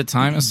a bit of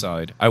time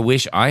aside. I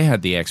wish I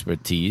had the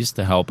expertise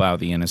to help out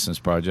the Innocence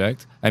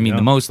Project. I mean,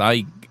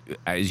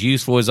 as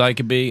useful as I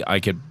could be, I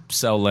could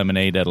sell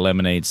lemonade at a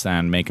lemonade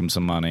stand, make them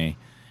some money,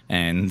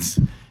 and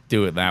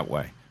do it that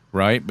way,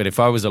 right? But if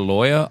I was a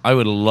lawyer, I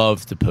would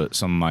love to put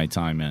some of my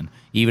time in,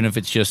 even if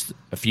it's just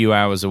a few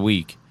hours a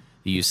week.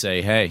 You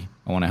say, hey,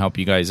 I want to help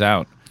you guys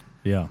out.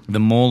 Yeah. The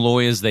more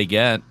lawyers they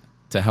get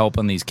to help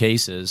on these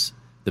cases,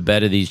 the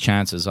better these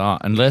chances are.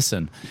 And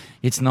listen,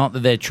 it's not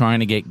that they're trying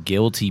to get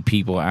guilty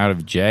people out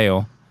of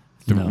jail.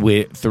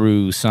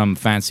 through some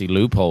fancy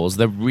loopholes.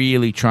 They're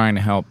really trying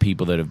to help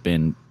people that have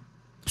been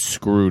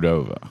screwed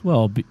over.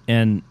 Well,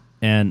 and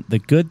the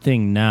good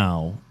thing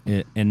now,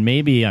 and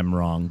maybe I'm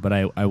wrong, but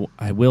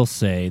I will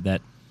say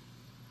that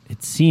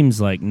it seems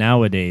like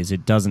nowadays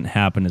it doesn't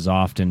happen as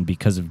often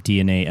because of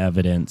DNA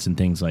evidence and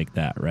things like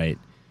that, right?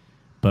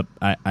 But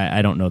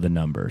I don't know the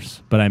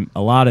numbers. But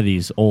a lot of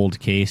these old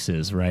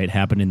cases, right,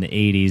 happened in the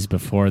 80s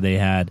before they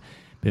had,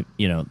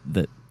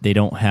 they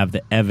don't have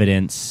the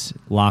evidence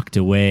locked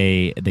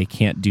away. They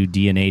can't do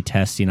DNA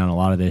testing on a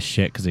lot of this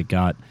shit because it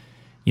got,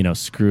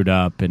 screwed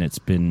up, and it's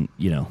been,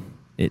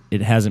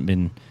 it hasn't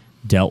been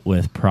dealt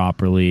with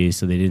properly,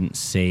 so they didn't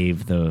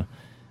save the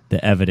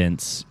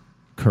evidence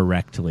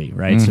correctly,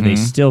 right? So they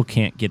still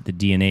can't get the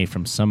DNA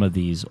from some of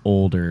these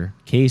older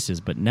cases.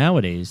 But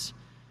nowadays,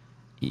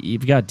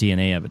 you've got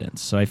DNA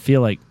evidence. So I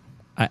feel like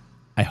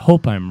I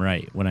hope I'm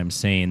right when I'm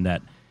saying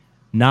that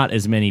not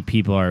as many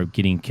people are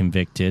getting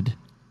convicted,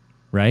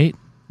 right,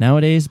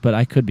 nowadays, but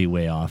I could be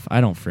way off.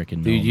 I don't freaking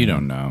know. Dude, you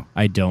don't know.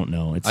 I don't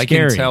know. It's I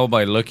scary. can tell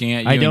by looking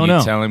at you I don't and you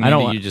know. telling me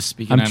that you're just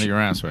speaking out of your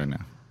ass right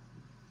now.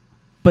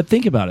 But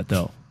think about it,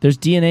 though. There's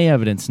DNA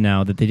evidence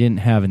now that they didn't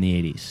have in the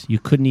 80s. You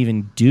couldn't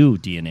even do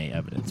DNA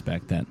evidence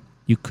back then.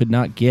 You could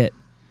not get...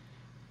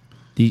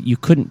 You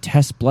couldn't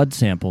test blood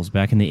samples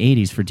back in the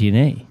 80s for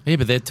DNA. Yeah,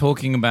 but they're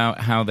talking about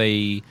how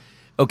they...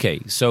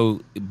 Okay,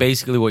 so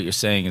basically what you're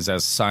saying is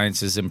as science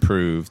has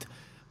improved,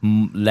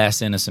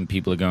 less innocent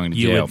people are going to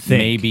jail. You would think.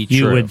 Maybe true.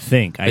 You would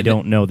think. I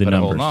don't know the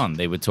numbers. Hold on.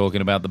 They were talking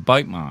about the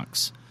bite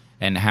marks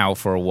and how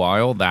for a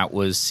while that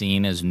was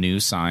seen as new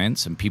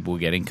science and people were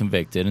getting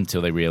convicted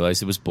until they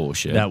realized it was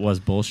bullshit. That was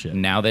bullshit.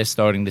 Now they're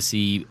starting to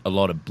see a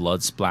lot of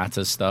blood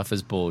splatter stuff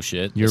as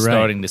bullshit. You're they're right.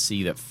 starting to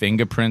see that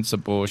fingerprints are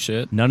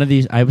bullshit. None of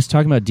these... I was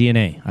talking about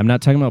DNA. I'm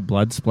not talking about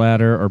blood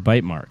splatter or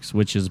bite marks,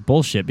 which is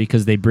bullshit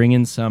because they bring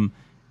in some,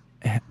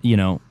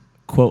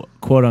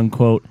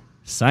 quote-unquote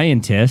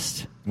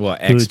scientist Well,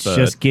 who's expert,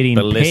 just getting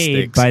paid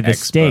ballistics by the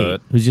expert.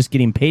 state, who's just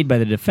getting paid by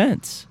the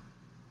defense.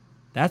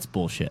 That's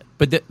bullshit.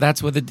 But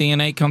that's where the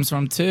DNA comes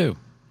from, too.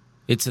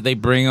 It's they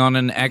bring on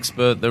an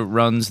expert that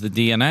runs the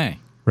DNA.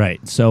 Right.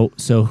 So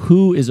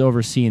who is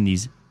overseeing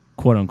these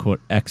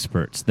quote-unquote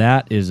experts?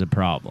 That is a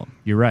problem.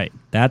 You're right.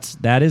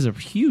 That is a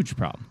huge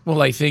problem.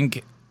 Well, I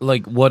think,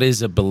 what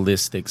is a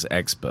ballistics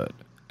expert?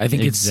 I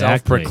think it's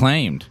Exactly.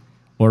 self-proclaimed.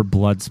 Or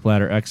blood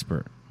splatter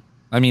expert.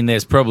 I mean,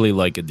 there's probably,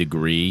 a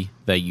degree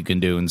that you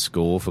can do in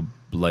school for,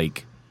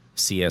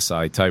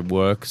 CSI-type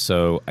work,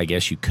 so I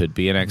guess you could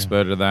be an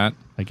expert at that.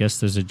 I guess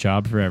there's a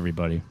job for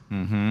everybody.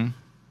 Well,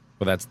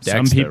 that's Dexter,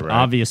 Some people, right?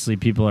 obviously,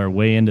 people are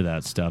way into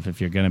that stuff.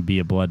 If you're going to be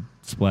a blood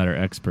splatter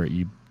expert,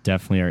 you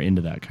definitely are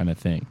into that kind of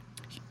thing.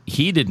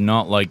 He did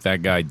not like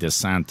that guy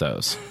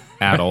DeSantos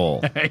at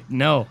all.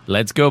 No.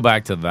 Let's go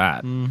back to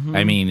that.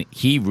 I mean,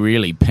 he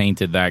really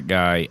painted that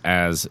guy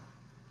as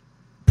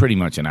pretty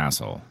much an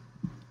asshole.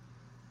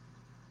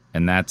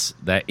 And that's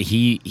that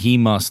he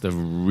must have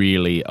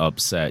really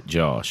upset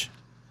Josh.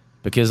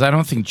 Because I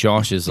don't think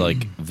Josh is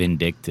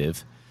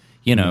vindictive.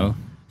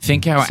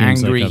 Think how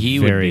Seems angry like a he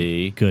would very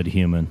be. good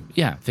human.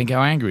 Yeah, think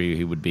how angry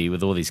he would be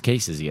with all these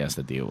cases he has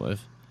to deal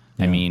with.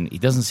 I mean, he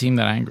doesn't seem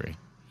that angry.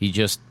 He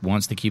just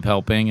wants to keep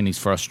helping and he's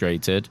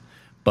frustrated.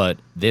 But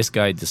this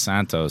guy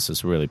DeSantos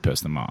has really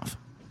pissed him off.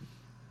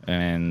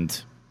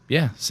 And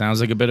yeah,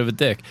 sounds like a bit of a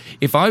dick.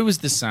 If I was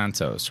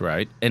DeSantos,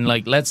 right, and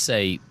let's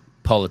say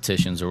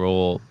politicians are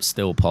all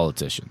still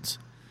politicians.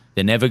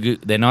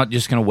 They're not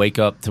just going to wake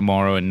up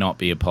tomorrow and not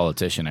be a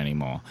politician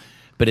anymore.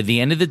 But at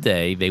the end of the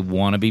day, they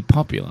want to be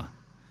popular.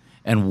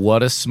 And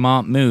what a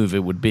smart move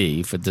it would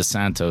be for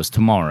DeSantos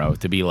tomorrow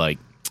to be like,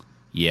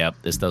 yep,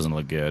 this doesn't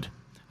look good.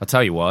 I'll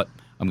tell you what,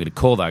 I'm going to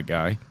call that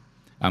guy.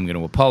 I'm going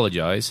to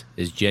apologize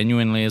as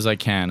genuinely as I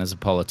can as a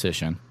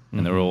politician.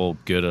 And they're all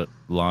good at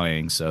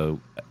lying, so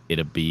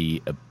it'll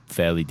be a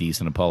fairly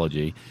decent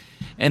apology.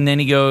 And then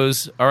he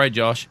goes, all right,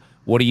 Josh,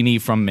 what do you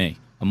need from me?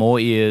 I'm all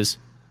ears.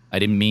 I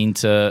didn't mean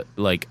to,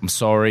 I'm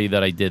sorry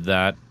that I did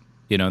that.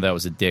 That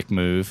was a dick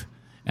move.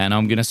 And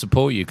I'm going to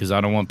support you because I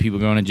don't want people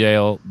going to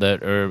jail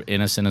that are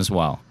innocent as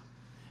well.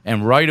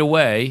 And right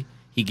away,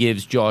 he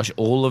gives Josh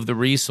all of the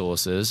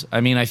resources.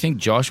 I mean, I think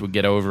Josh would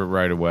get over it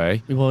right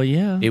away. Well,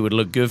 yeah. It would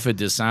look good for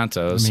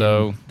DeSantos.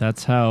 So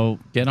that's how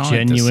get on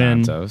it,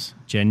 DeSantos.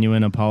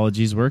 Genuine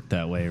apologies work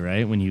that way,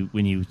 right? When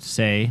you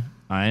say,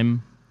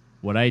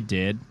 what I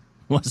did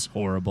was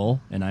horrible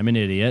and I'm an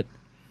idiot.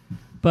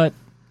 But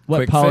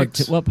what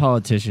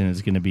politician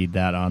is going to be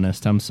that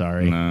honest? I'm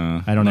sorry.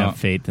 No, I don't have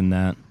faith in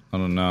that. I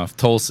don't know.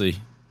 Tulsi.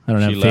 I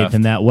don't have faith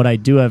in that. What I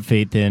do have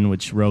faith in,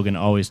 which Rogan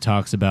always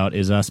talks about,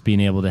 is us being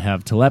able to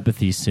have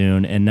telepathy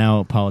soon. And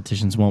now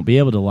politicians won't be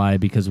able to lie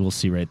because we'll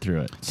see right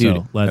through it. Dude,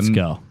 so let's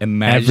go.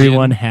 Imagine,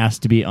 everyone has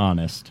to be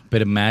honest.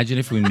 But imagine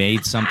if we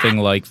made something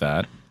like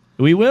that.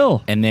 We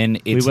will. And then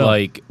it's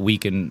we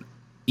can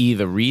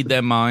either read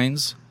their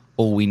minds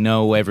or we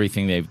know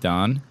everything they've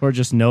done. Or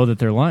just know that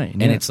they're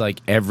lying. And it's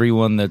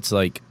everyone that's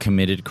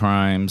committed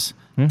crimes,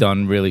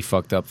 done really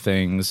fucked up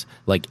things,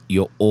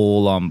 you're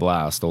all on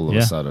blast all of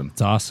a sudden.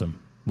 It's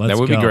awesome. Let's That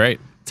would go. be great.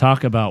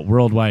 Talk about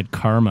worldwide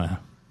karma.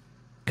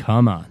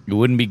 Come on. It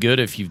wouldn't be good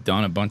if you've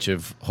done a bunch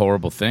of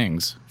horrible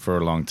things for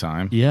a long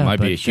time. Yeah, Might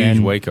be but a huge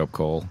then- wake-up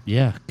call.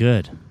 Yeah,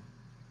 good.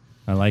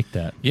 I like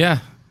that. Yeah,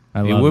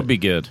 I it love would it. be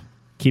good.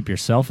 Keep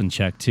yourself in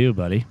check, too,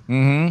 buddy.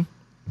 Mm-hmm.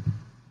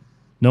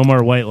 No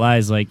more white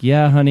lies like,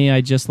 yeah, honey,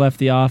 I just left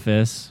the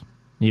office,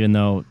 even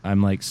though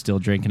I'm, like, still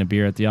drinking a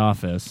beer at the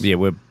office. Yeah,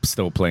 we're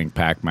still playing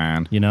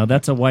Pac-Man. You know,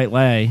 that's a white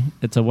lie.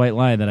 It's a white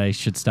lie that I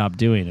should stop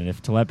doing. And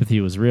if telepathy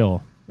was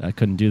real, I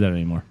couldn't do that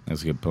anymore.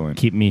 That's a good point.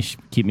 Keep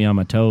me on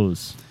my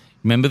toes.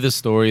 Remember the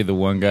story of the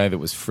one guy that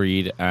was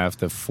freed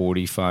after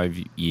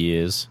 45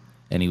 years,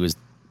 and he was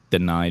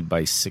denied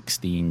by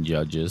 16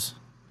 judges?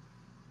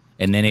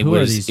 And then it Who are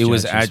was these it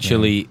was judges,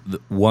 actually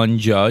one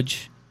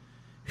judge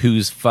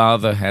whose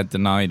father had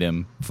denied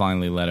him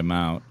finally let him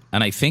out.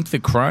 And I think the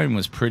crime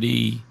was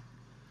pretty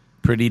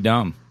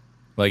dumb.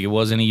 Like, it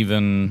wasn't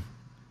even...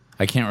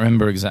 I can't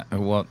remember exactly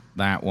what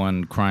that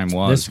one crime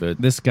was,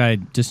 but This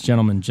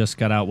gentleman just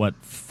got out, what,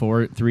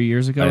 3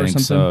 years ago I or think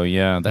something? so,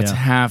 yeah. That's Yeah.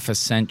 half a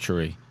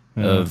century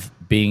of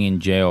being in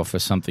jail for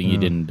something you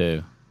didn't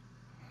do.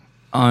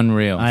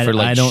 Unreal. For,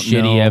 like,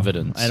 shitty know,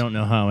 evidence. I don't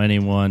know how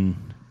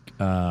anyone...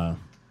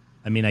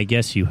 I mean, I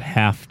guess you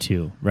have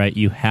to, right?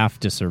 You have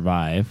to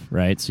survive,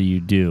 right? So you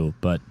do,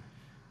 but,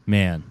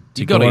 man,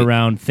 to You go gotta-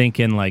 around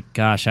thinking like,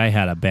 gosh, I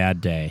had a bad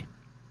day.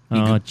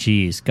 Oh,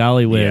 geez.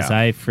 Golly whiz,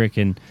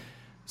 Yeah.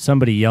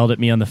 Somebody yelled at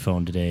me on the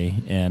phone today,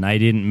 and I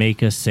didn't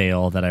make a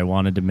sale that I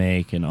wanted to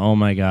make, and oh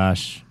my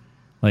gosh,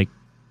 like,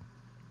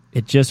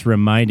 it just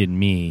reminded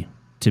me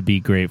to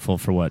be grateful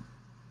for what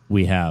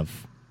we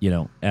have,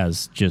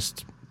 as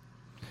just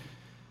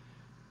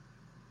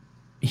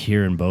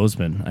here in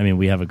Bozeman. I mean,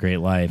 we have a great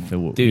life.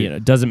 Dude.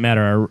 It doesn't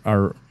matter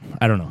our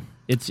I don't know.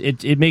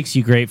 It makes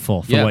you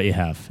grateful for Yeah. what you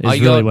have. I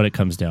Is really got- what it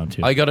comes down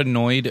to. I got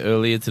annoyed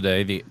earlier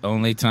today. The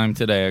only time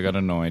today I got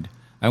annoyed.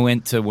 I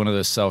went to one of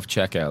the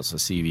self-checkouts at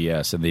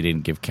CVS, and they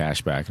didn't give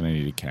cash back, and I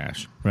needed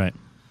cash. right.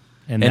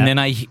 And then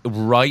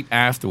right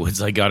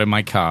afterwards, I got in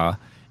my car,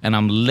 and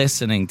I'm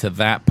listening to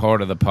that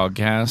part of the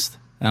podcast,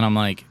 and I'm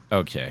like,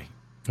 okay,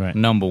 right.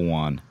 number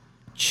one,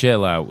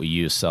 chill out with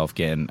yourself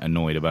getting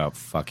annoyed about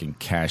fucking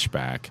cash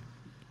back.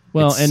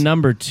 Well, It's- and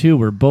number two,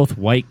 we're both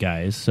white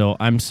guys, so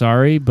I'm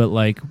sorry, but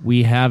like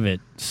we have it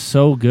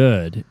so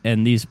good,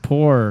 and these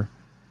poor,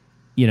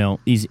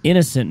 these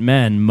innocent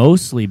men,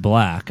 mostly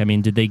black. I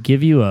mean, did they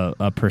give you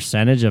a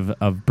percentage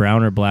of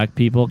brown or black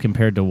people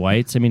compared to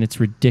whites? I mean, it's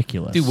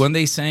ridiculous. Dude, when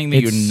they saying that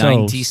It's you're so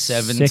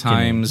 97 sickening.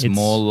 times It's-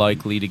 more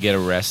likely to get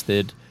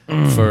arrested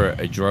for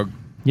a drug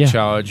Yeah.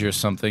 charge or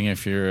something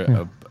if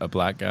you're a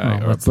black guy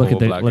Well, or let's a look poor at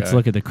the black let's guy.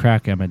 look at the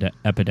crack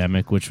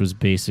epidemic, which was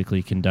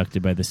basically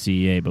conducted by the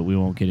CIA, but we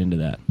won't get into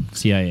that.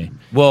 CIA.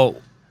 Well,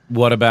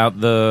 what about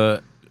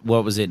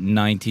what was it,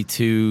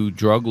 92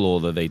 drug law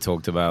that they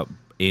talked about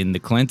in the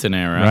Clinton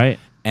era? Right.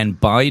 And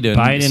Biden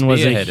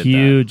Was a spearheaded that.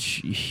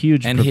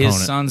 huge And proponent.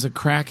 his son's a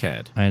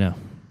crackhead. I know.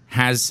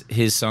 Has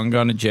his son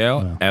gone to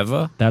jail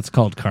ever? That's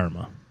called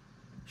karma.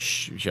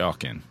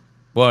 Shocking.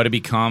 Well, it'd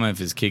be common if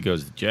his kid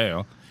goes to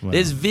jail.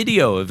 There's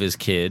video of his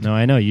kid No,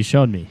 I know. You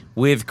showed me.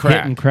 with crack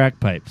Hitting crack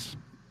pipes.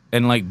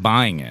 and like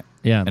buying it.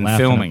 Yeah, and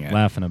laughing, filming it.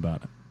 laughing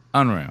about it.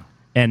 Unreal.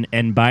 And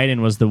Biden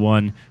was the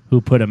one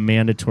who put a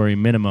mandatory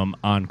minimum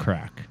on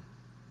crack.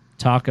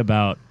 Talk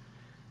about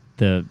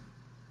the,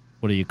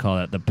 what do you call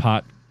that? The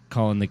pot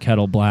calling the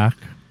kettle black.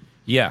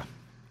 Yeah.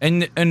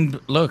 And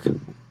look,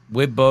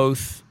 we're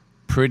both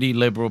pretty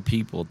liberal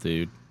people,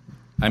 dude.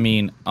 I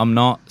mean, I'm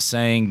not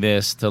saying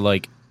this to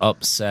like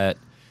upset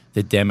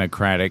the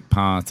Democratic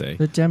Party.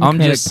 The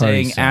Democratic I'm just Party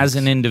saying, sucks. as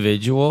an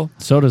individual,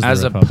 So does the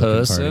as a Republican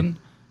person,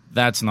 Party.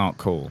 that's not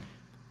cool.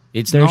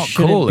 It's There not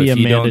shouldn't cool be if a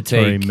you don't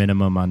mandatory take.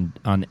 minimum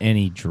on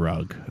any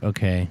drug,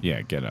 okay?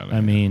 Yeah, get out of I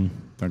here. mean,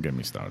 Don't get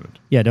me started.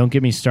 yeah, don't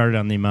get me started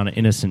on the amount of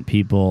innocent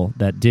people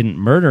that didn't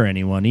murder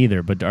anyone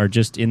either, but are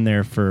just in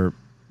there for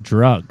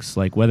drugs.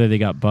 Like, whether they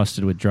got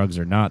busted with drugs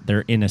or not,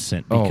 they're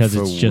innocent because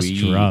for it's just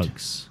weed.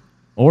 drugs.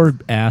 Or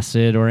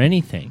acid or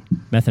anything.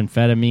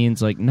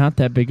 Methamphetamine's, like, not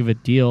that big of a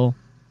deal.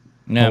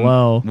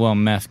 Hello? Well,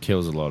 meth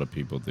kills a lot of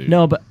people, dude.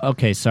 No, but,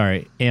 okay,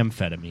 sorry.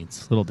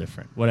 Amphetamines, a little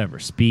different. Whatever.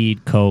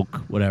 Speed,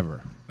 coke,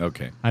 whatever.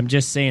 Okay. I'm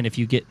just saying if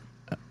you get...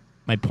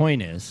 My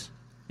point is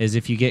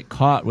if you get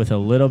caught with a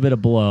little bit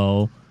of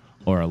blow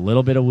or a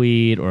little bit of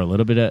weed or a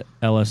little bit of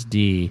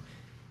LSD,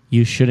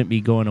 you shouldn't be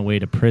going away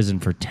to prison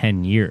for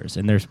 10 years.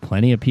 And there's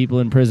plenty of people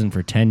in prison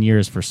for 10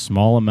 years for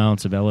small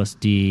amounts of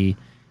LSD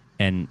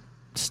and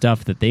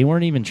stuff that they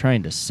weren't even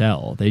trying to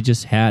sell. They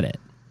just had it.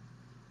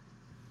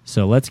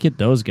 So let's get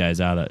those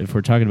guys out of... If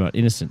we're talking about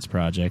Innocence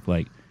Project,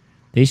 like,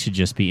 they should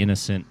just be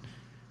innocent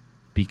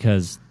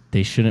because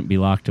they shouldn't be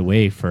locked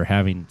away for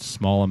having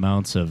small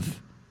amounts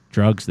of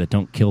drugs that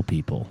don't kill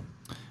people.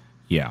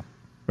 Yeah.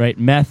 Right?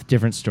 Meth,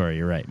 different story.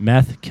 You're right.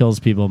 Meth kills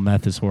people.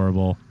 Meth is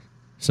horrible.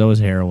 So is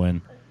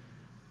heroin.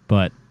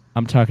 But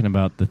I'm talking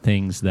about the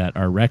things that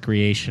are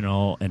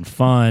recreational and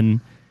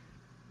fun.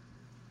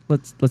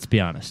 let's be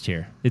honest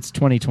here. It's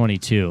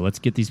 2022. Let's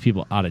get these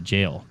people out of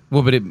jail.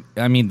 Well, but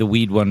the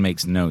weed one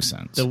makes no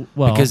sense.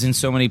 Because in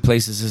so many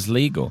places it's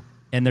legal.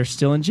 And they're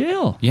still in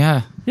jail.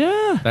 Yeah.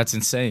 Yeah. That's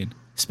insane.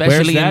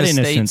 Especially in the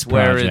Innocence states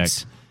where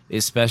Project?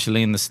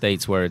 especially in the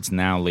states where it's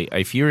now legal.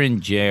 If you're in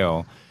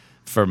jail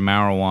for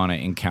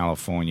marijuana in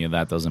California,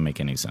 that doesn't make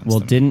any sense.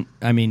 Well, to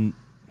me.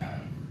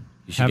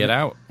 You should get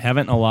out.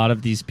 Haven't a lot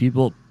of these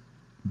people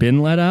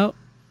been let out?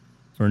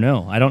 Or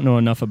no? I don't know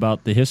enough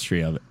about the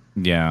history of it.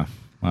 Yeah.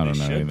 I don't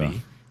know Should either.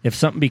 be. If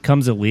something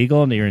becomes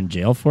illegal and you're in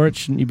jail for it,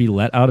 shouldn't you be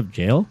let out of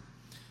jail?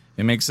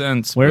 It makes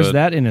sense. Where's but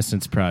that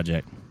Innocence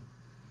Project?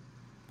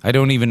 I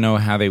don't even know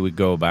how they would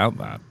go about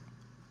that.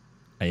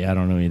 I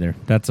don't know either.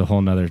 That's a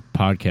whole nother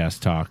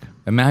podcast talk.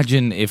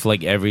 Imagine if,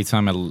 like, every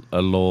time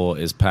a law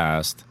is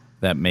passed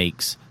that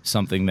makes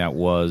something that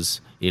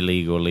was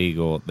illegal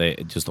legal,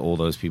 just all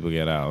those people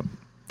get out.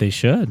 They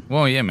should.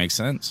 Well, yeah, it makes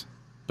sense.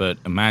 But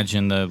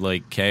imagine the,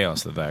 like,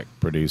 chaos that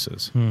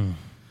produces.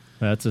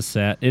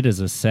 It is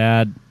a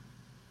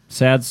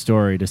sad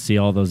story to see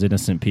all those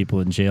innocent people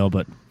in jail,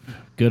 but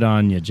good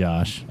on you,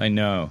 Josh. I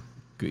know.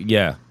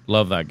 Yeah,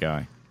 love that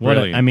guy.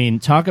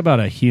 Talk about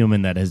a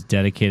human that has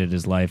dedicated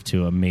his life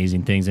to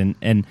amazing things, and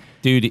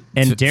dude,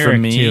 and Derek for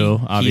me, too.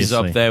 Obviously, he's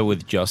up there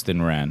with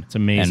Justin Wren. It's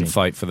amazing. And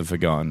Fight for the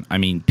Forgotten. I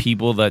mean,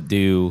 people that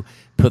do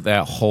put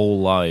their whole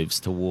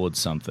lives towards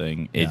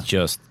something. It's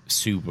just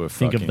super.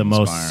 Think of the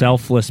inspiring. most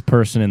selfless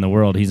person in the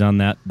world. He's on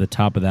the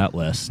top of that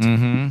list.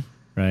 Mm-hmm.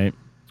 Right.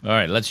 All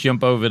right, let's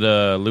jump over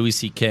to Louis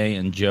C.K.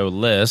 and Joe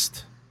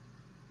List.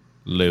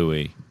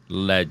 Louis,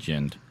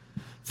 legend.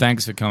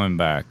 Thanks for coming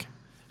back.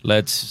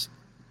 Let's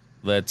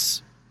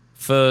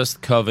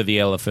first cover the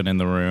elephant in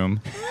the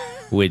room,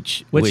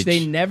 which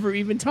they never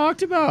even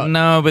talked about.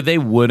 No, but they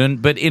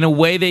wouldn't. But in a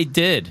way, they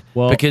did.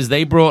 Well, because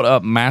they brought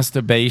up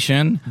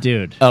masturbation,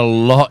 dude, a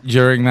lot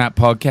during that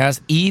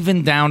podcast,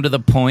 even down to the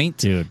point,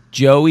 dude.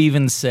 Joe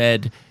even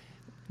said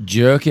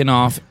jerking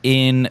off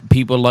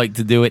people like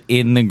to do it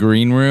in the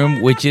green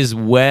room, which is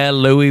where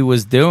Louis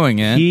was doing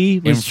it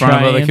in front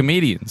of other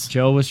comedians.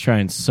 Joe was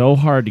trying so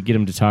hard to get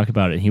him to talk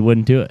about it, and he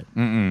wouldn't do it.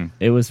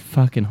 It was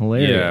fucking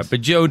hilarious. Yeah,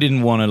 but Joe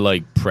didn't want to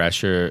like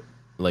pressure,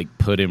 like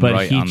put him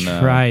right on the... But he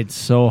tried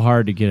so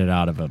hard to get it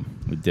out of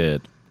him. He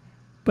did.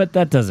 But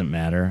that doesn't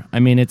matter.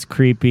 I mean, it's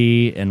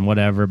creepy and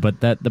whatever,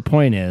 but the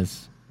point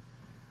is,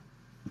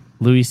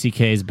 Louis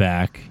C.K.'s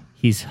back.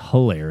 He's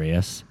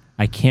hilarious.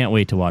 I can't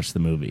wait to watch the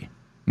movie.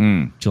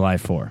 July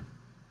 4th.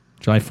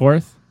 July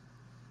 4th?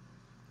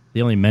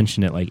 They only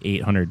mentioned it like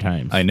 800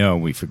 times. I know,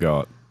 we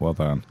forgot. Well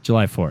done.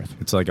 July 4th.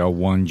 It's like our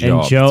one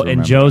job.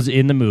 And Joe's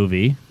in the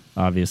movie,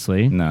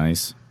 obviously.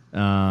 Nice.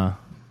 My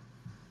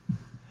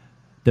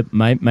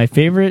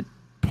favorite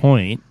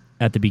point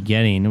at the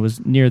beginning, it was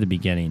near the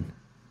beginning,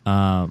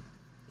 when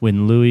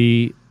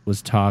Louis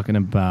was talking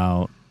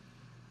about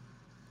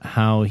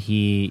how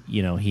he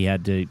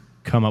had to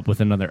come up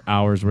with another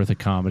hour's worth of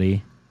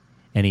comedy.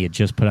 And he had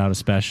just put out a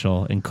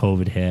special, and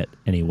COVID hit,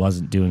 and he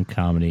wasn't doing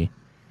comedy.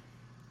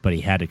 But he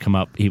had to come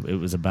up. It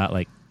was about,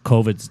 like,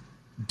 COVID's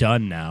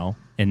done now,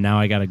 and now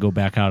I got to go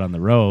back out on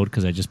the road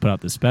because I just put out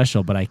the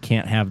special, but I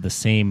can't have the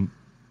same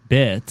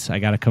bits. I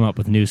got to come up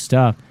with new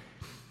stuff.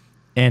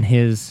 And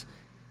his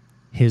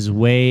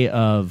way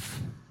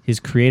of... his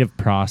creative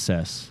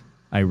process,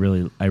 I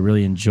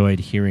really enjoyed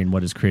hearing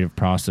what his creative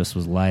process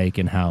was like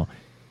and how,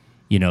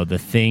 the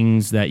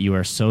things that you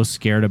are so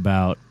scared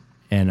about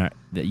and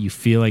that you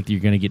feel like you're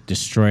going to get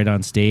destroyed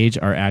on stage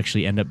are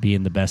actually end up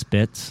being the best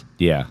bits.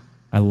 Yeah.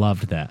 I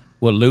loved that.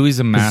 Well, Louis is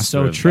a master it's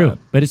so of true. that.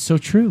 But it's so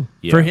true.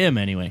 Yeah. For him,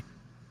 anyway.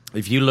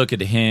 If you look at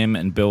him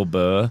and Bill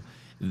Burr,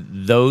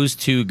 those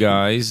two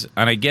guys,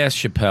 and I guess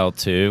Chappelle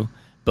too,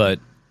 but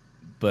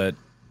I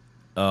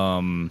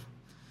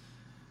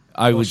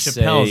would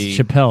say...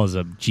 Chappelle is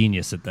a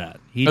genius at that.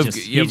 He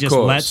just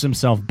lets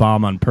himself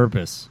bomb on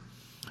purpose.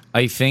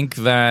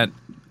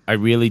 I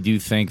really do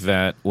think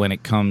that when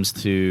it comes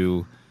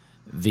to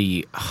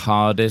the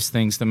hardest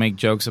things to make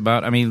jokes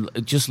about, I mean,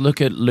 just look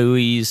at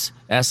Louis'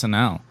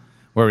 SNL,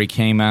 where he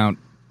came out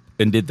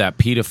and did that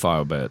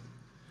pedophile bit.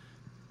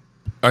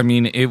 I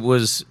mean, it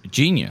was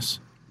genius.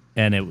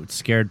 And it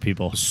scared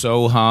people.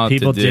 So hard to do.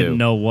 People didn't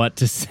know what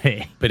to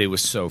say. But it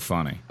was so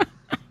funny.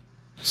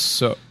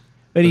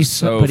 But he's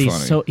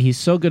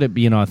so good at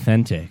being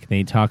authentic.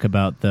 They talk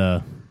about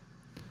the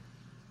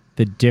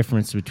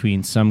difference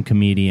between some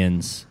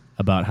comedians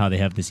about how they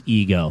have this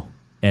ego,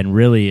 and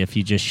really if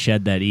you just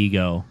shed that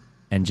ego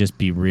and just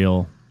be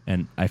real,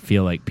 and I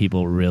feel like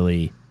people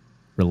really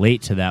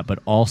relate to that, but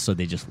also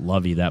they just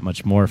love you that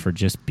much more for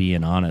just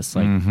being honest.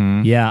 Like,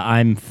 yeah,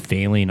 I'm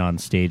failing on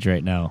stage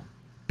right now.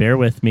 Bear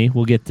with me,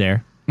 we'll get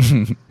there.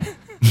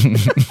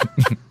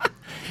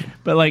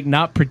 But like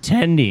not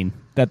pretending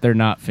that they're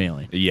not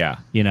failing. Yeah.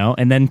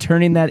 And then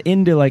turning that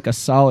into like a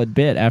solid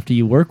bit after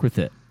you work with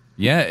it.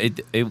 Yeah,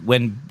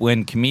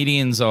 when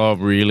comedians are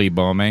really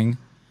bombing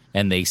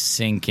and they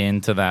sink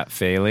into that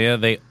failure,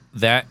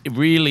 that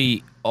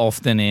really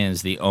often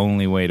is the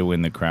only way to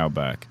win the crowd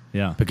back.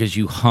 Yeah. Because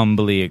you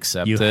humbly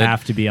accept it. You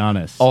have to be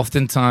honest.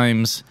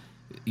 Oftentimes,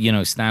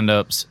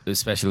 stand-ups,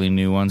 especially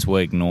new ones, will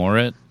ignore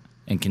it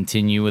and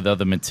continue with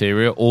other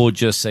material, or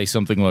just say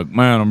something like,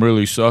 man, I'm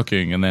really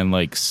sucking, and then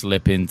like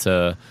slip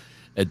into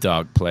a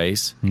dark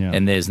place,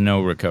 and there's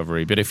no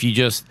recovery. But if you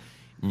just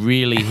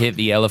really hit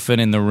the elephant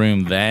in the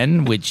room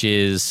then, which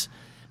is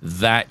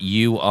that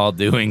you are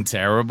doing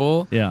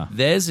terrible,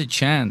 there's a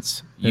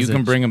chance you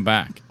can bring them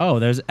back. Oh,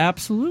 there's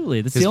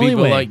absolutely. That's the only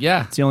way.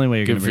 It's the only way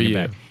you're going to bring it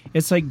back.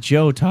 It's like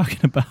Joe talking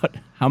about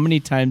how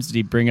many times did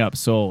he bring up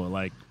Soul?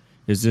 Like,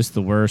 is this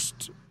the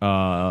worst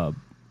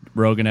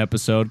Rogan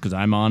episode because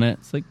I'm on it?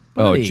 It's like,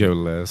 buddy, Joe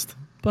List.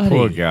 Buddy,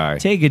 poor guy.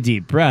 Take a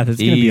deep breath. It's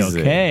going to be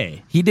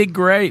okay. He did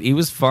great. He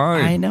was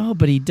fine. I know,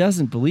 but he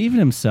doesn't believe in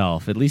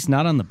himself, at least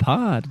not on the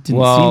pod. It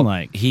didn't seem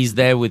like. He's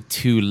there with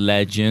two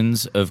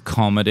legends of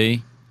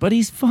comedy. But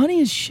he's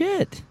funny as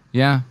shit.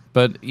 Yeah,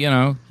 but,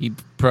 he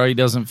probably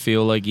doesn't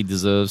feel like he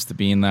deserves to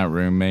be in that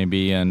room,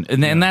 maybe. And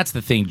that's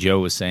the thing Joe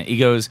was saying. He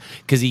goes,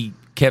 because he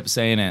kept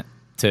saying it,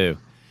 too.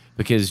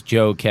 Because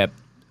Joe kept...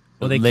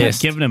 Well, they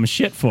kept giving him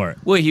shit for it.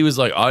 Well, he was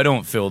like, I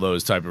don't fill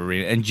those type of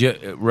arenas.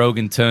 And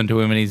Rogan turned to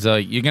him and he's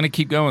like, you're going to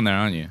keep going there,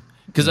 aren't you?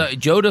 Because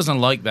Joe doesn't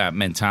like that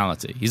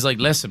mentality. He's like,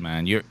 listen,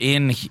 man, you're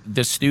in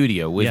the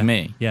studio with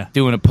me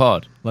doing a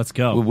pod. Let's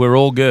go. We're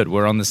all good.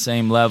 We're on the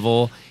same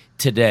level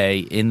today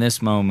in this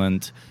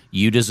moment.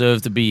 You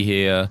deserve to be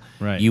here.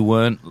 Right. You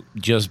weren't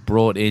just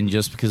brought in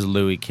just because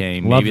Louis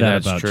came. Love Maybe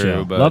that that's about true.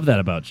 Joe. But, love that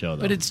about Joe,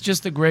 though. But it's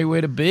just a great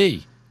way to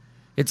be.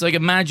 It's like,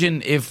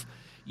 imagine if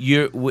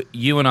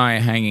you and I are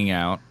hanging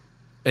out,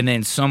 and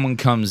then someone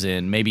comes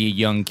in, maybe a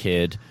young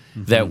kid,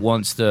 that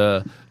wants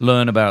to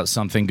learn about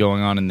something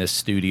going on in this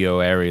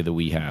studio area that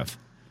we have.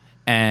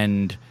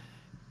 And,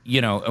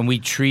 and we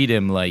treat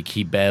him like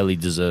he barely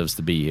deserves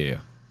to be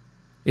here.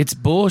 It's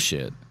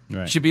bullshit.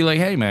 Right. Should be like,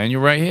 hey, man, you're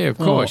right here. Of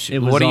course.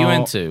 What are you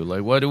into?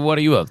 Like, what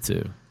are you up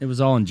to? It was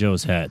all in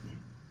Joe's head.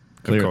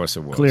 Of course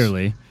it was.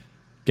 Clearly.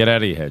 Get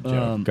out of your head,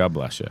 Joe. God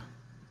bless you.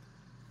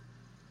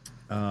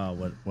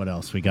 What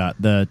else we got?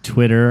 The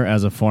Twitter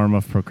as a form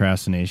of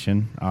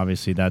procrastination.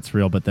 Obviously, that's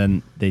real. But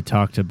then they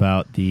talked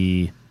about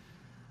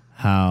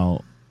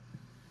how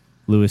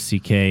Louis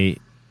C.K.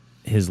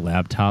 his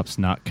laptop's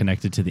not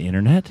connected to the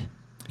internet.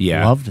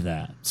 Yeah, loved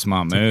that.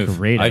 Smart move.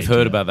 Great. I've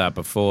heard about that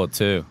before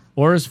too.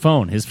 Or his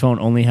phone. His phone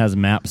only has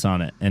maps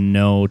on it, and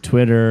no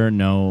Twitter,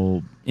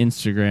 no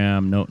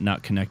Instagram,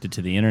 not connected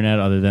to the internet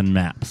other than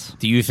maps.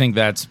 Do you think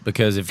that's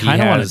because if he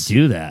want to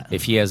do that?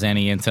 If he has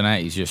any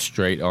internet, he's just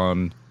straight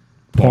on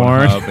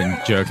porn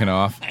and jerking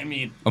off. I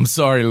mean, I'm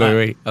sorry,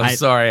 Louis. I'm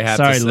sorry I had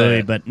to say Louis,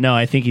 it. but no,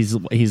 I think he's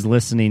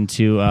listening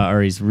to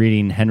or he's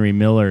reading Henry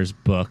Miller's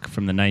book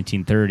from the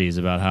 1930s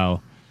about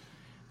how,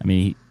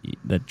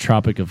 the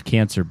Tropic of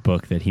Cancer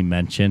book that he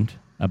mentioned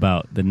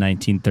about the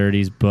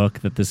 1930s book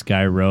that this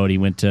guy wrote. He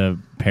went to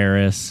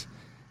Paris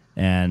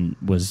and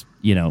was,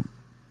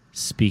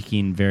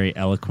 speaking very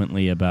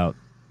eloquently about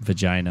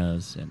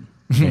vaginas and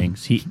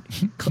things.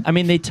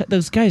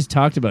 Those guys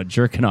talked about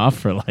jerking off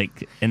for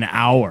like an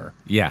hour.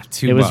 Yeah,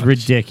 too much. It was much.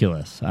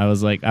 ridiculous. I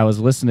was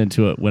listening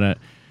to it when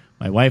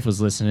my wife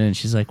was listening, and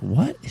she's like,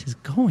 "What is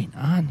going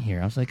on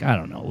here?" I was like, "I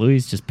don't know. Louis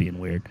is just being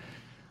weird."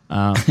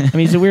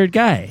 He's a weird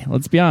guy.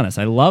 Let's be honest.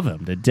 I love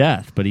him to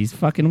death, but he's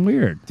fucking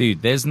weird.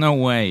 Dude, there's no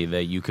way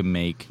that you can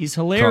make... He's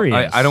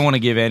hilarious. I don't want to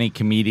give any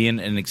comedian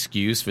an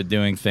excuse for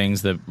doing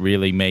things that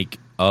really make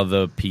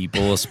other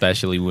people,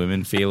 especially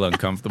women, feel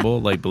uncomfortable.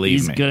 Like,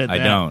 believe He's me, good at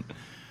that. I don't.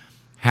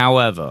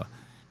 However,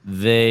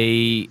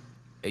 they,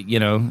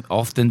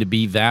 often to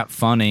be that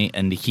funny,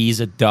 and he's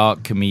a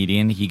dark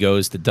comedian. He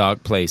goes to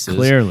dark places.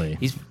 Clearly.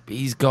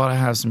 He's got to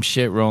have some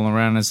shit rolling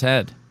around his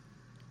head.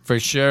 For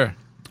sure.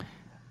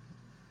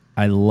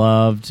 I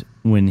loved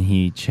when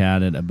he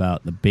chatted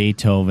about the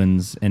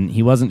Beethoven's, and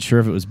he wasn't sure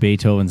if it was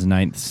Beethoven's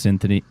Ninth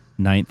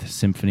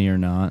Symphony or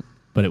not,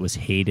 but it was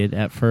hated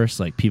at first.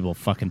 Like people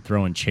fucking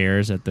throwing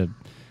chairs at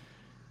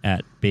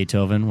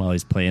Beethoven while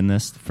he's playing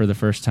this for the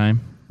first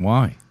time.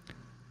 Why?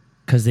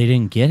 Because they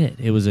didn't get it.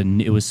 It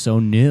was so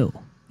new,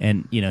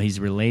 and he's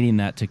relating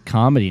that to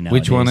comedy now.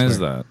 Which one is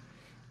that?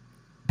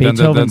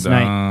 Beethoven's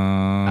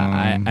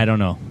Ninth. I don't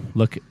know.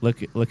 Look it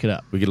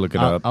up. We could look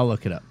it up. I'll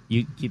look it up.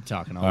 You keep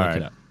talking. I'll look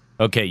it up.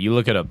 Okay, you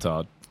look it up,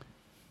 Todd.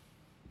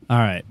 All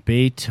right,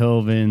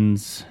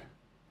 Beethoven's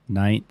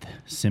Ninth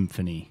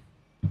Symphony.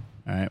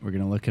 All right, we're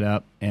going to look it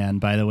up. And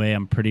by the way,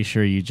 I'm pretty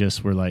sure you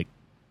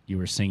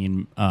were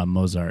singing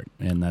Mozart,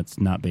 and that's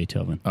not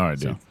Beethoven. All right,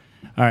 dude.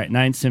 All right,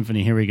 Ninth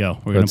Symphony. Here we go.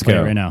 We're going to play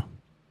it right now.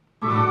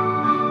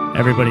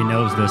 Everybody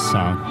knows this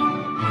song.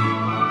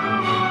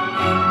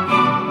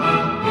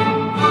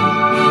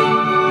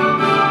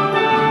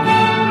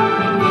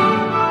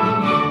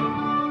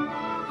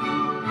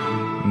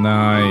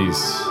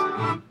 Nice.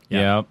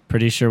 Yeah,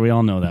 pretty sure we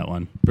all know that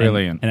one.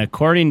 Brilliant. And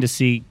according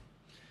to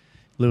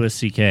Louis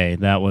C.K.,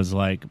 that was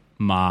like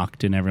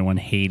mocked and everyone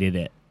hated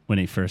it when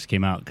it first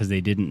came out because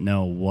they didn't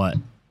know what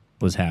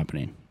was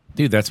happening.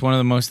 Dude, that's one of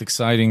the most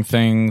exciting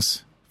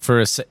things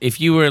if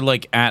you were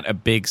like at a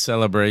big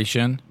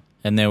celebration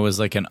and there was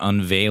like an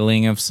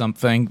unveiling of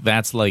something,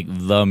 that's like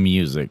the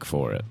music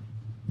for it.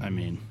 I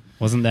mean,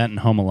 Wasn't that in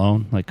Home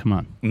Alone? Like, come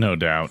on. No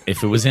doubt.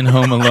 If it was in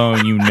Home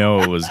Alone, you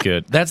know it was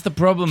good. That's the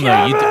problem,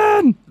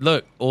 though.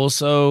 Look,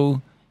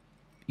 also,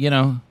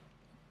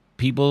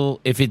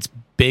 people, if it's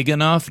big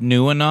enough,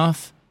 new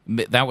enough,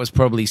 that was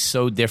probably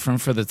so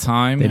different for the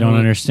time. They don't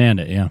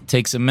understand it, yeah.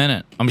 Takes a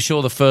minute. I'm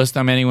sure the first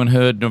time anyone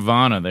heard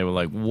Nirvana, they were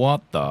like,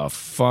 what the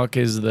fuck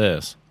is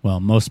this?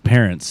 Well, most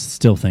parents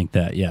still think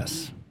that,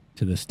 yes,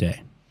 to this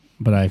day.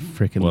 But I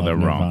freaking love they're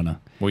Nirvana. Wrong.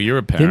 Well, you're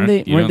a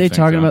parent. Weren't they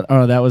talking about...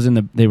 Oh, that was in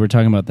the... They were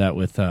talking about that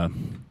with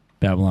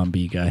Babylon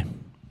Bee guy.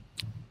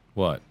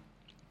 What?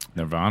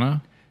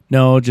 Nirvana?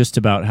 No, just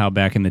about how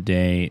back in the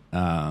day,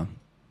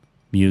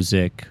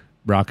 music,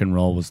 rock and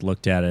roll was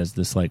looked at as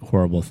this like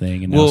horrible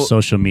thing, and now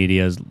social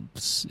media is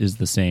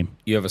the same.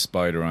 You have a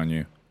spider on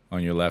you,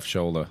 on your left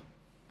shoulder.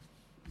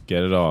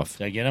 Get it off.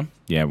 Did I get him?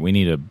 Yeah, we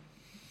need to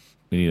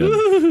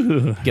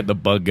get the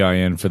bug guy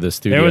in for the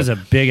studio. There was a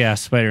big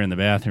ass spider in the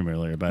bathroom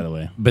earlier, by the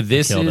way. But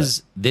this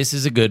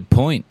is a good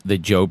point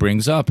that Joe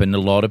brings up, and a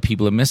lot of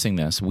people are missing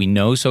this. We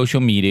know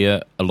social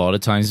media a lot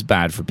of times is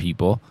bad for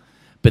people,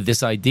 but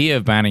this idea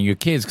of banning your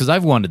kids, because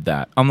I've wondered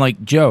that. I'm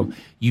like, Joe,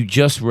 you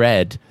just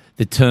read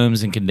the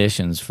terms and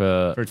conditions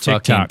for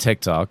fucking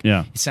TikTok.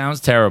 Yeah. It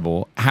sounds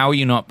terrible. How are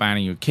you not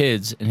banning your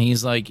kids? And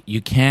he's like, you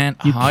can't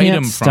hide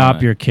them from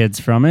stop your kids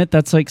from it.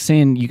 That's like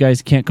saying you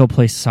guys can't go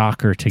play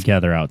soccer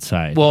together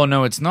outside. Well,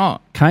 no, it's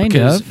not. Kind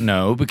of.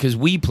 No, because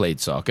we played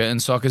soccer,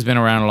 and soccer's been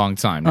around a long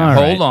time. Now, all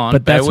right. hold on.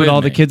 But that's what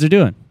all the kids are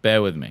doing.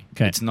 Bear with me.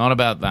 Okay. It's not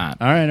about that.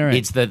 All right.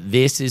 It's that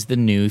this is the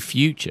new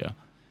future.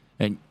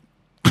 And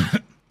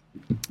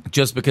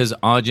just because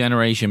our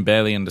generation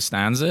barely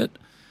understands it,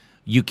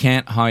 you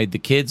can't hide the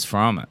kids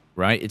from it,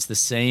 right? It's the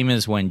same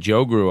as when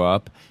Joe grew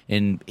up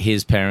and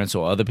his parents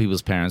or other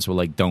people's parents were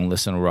like, don't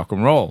listen to rock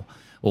and roll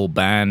or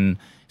ban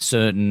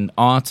certain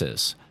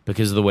artists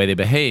because of the way they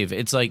behave.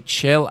 It's like,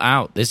 chill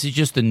out. This is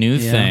just a new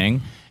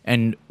thing.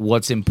 And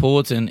what's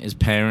important is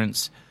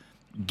parents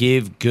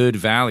give good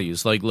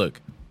values. Like,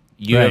 look,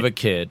 you have a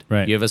kid.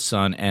 Right. You have a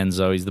son,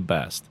 Enzo. He's the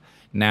best.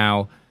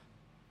 Now,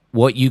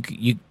 what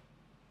the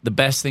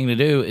best thing to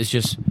do is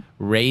just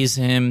raise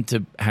him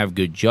to have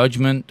good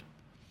judgment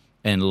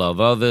and love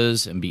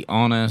others and be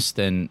honest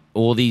and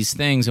all these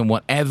things. And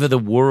whatever the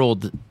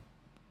world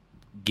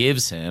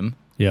gives him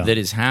that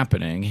is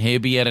happening, he'll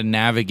be able to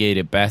navigate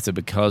it better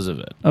because of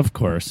it. Of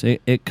course.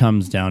 It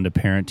comes down to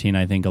parenting,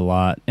 I think, a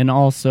lot. And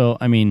also,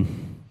 I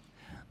mean,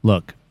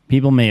 look,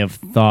 people may have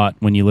thought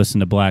when you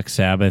listen to Black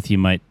Sabbath, you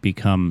might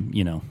become,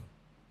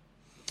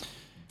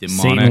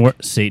 Demonic.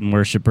 Satan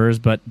worshippers,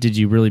 but did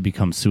you really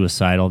become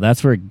suicidal?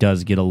 That's where it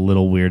does get a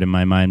little weird in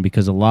my mind,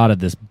 because a lot of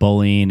this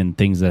bullying and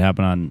things that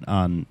happen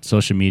on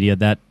social media,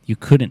 that you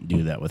couldn't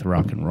do that with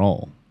rock and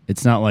roll.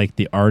 It's not like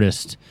the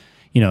artist,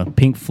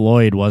 Pink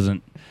Floyd's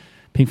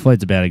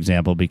a bad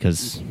example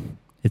because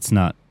it's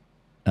not.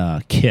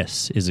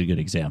 Kiss is a good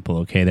example.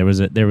 Okay, there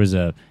was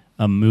a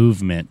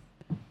movement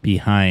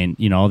behind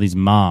all these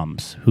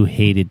moms who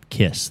hated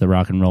Kiss, the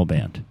rock and roll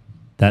band.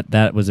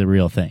 That was a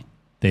real thing.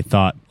 They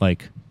thought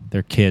like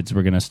their kids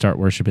were going to start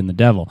worshiping the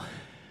devil.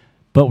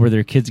 But were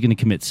their kids going to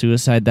commit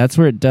suicide? That's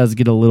where it does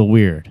get a little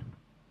weird.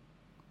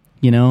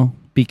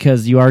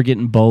 Because you are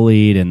getting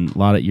bullied and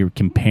you're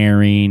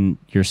comparing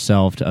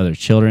yourself to other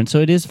children.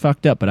 So it is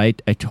fucked up, but I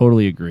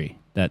totally agree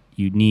that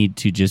you need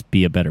to just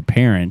be a better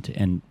parent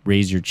and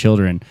raise your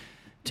children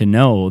to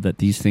know that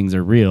these things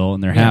are real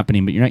and they're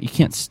happening, but you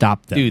can't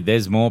stop them. Dude,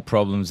 there's more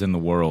problems in the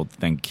world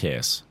than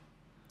Kiss.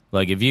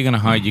 Like, if you're going to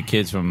hide your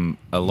kids from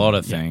a lot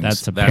of things,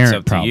 that's up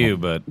problem. to you,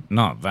 but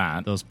not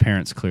that. Those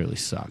parents clearly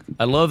suck.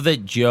 I love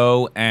that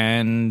Joe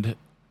and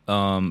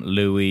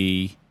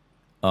Louis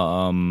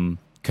kind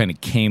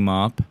of came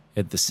up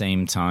at the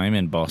same time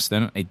in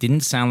Boston. It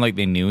didn't sound like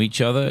they knew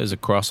each other as a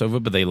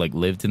crossover, but they,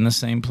 lived in the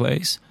same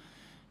place.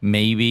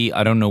 Maybe,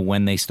 I don't know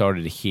when they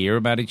started to hear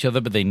about each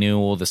other, but they knew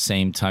all the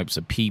same types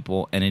of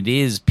people. And it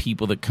is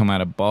people that come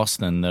out of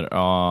Boston that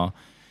are,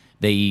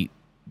 they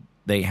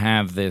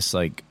have this,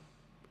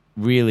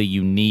 really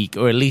unique,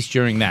 or at least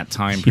during that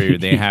time period,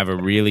 they have a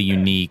really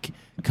unique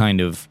kind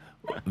of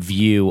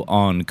view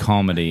on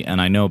comedy.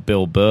 And I know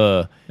Bill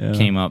Burr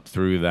came up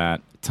through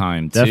that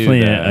time too.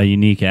 Definitely a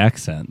unique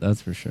accent,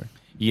 that's for sure.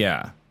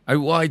 Yeah.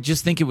 I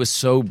just think it was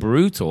so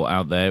brutal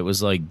out there. It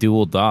was like do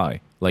or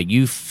die.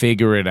 You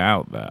figure it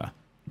out there.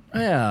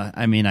 Yeah,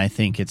 I mean, I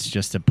think it's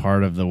just a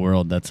part of the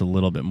world that's a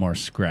little bit more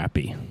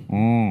scrappy.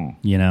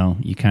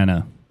 You kind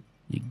of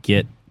you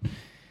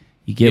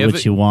get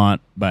what you want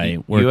by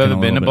working. You ever a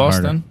been to bit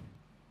Boston? Harder.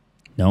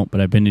 No,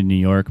 but I've been to New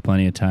York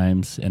plenty of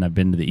times, and I've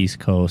been to the East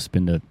Coast,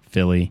 been to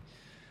Philly.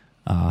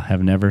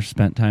 Have never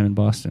spent time in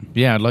Boston.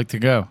 Yeah, I'd like to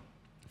go.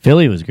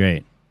 Philly was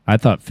great. I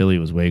thought Philly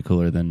was way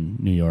cooler than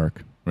New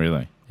York.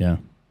 Really? Yeah.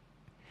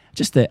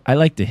 Just I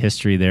like the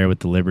history there with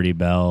the Liberty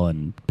Bell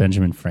and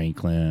Benjamin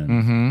Franklin.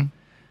 Mm-hmm.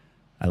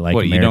 I like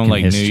What, American you don't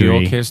like history. New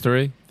York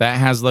history? That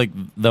has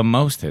the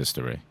most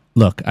history.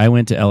 Look, I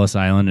went to Ellis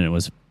Island and it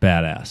was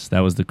badass. That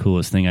was the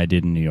coolest thing I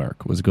did in New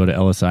York, was go to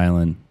Ellis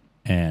Island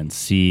and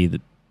see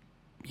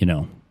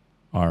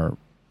our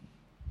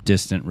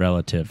distant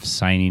relative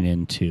signing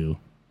into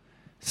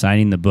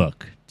signing the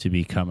book to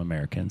become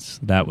Americans.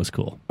 That was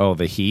cool. Oh,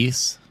 the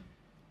Heaths.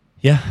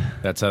 Yeah,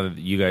 That's how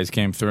you guys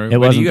came through. it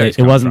Where do wasn't. you guys It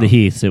come wasn't the from?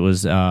 Heaths. It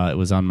was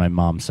on my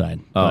mom's side.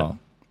 Oh,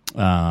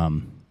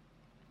 But,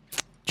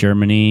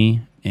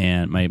 Germany,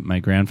 and my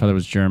grandfather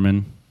was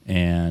German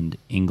and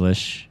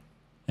English,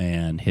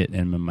 and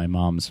my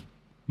mom's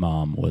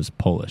mom was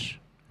Polish.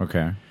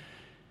 okay.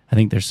 I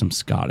think there's some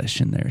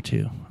Scottish in there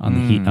too.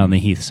 On the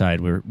Heath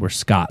side, we're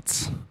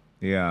Scots.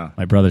 Yeah,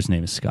 My brother's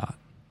name is Scott.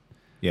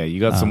 yeah. You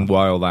got some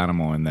wild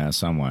animal in there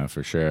somewhere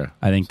for sure.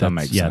 I think that that's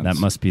makes yeah. sense. That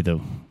must be the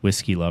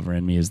whiskey lover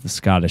in me, is the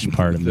Scottish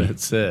part of me.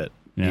 That's it.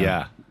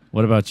 Yeah.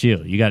 What about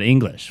you? You got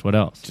English. What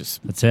else?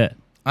 That's it.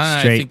 I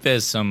Straight.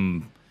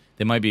 think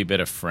there might be a bit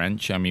of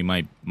French. I mean,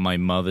 my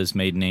mother's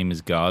maiden name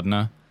is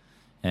Gardner,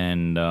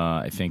 and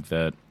I think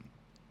that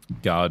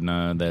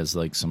Gardner, there's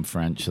like some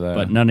French there.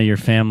 But none of your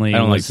family I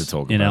don't like was to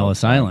talk in about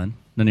Ellis it. Island.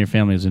 None of your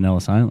family was in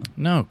Ellis Island.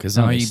 No, because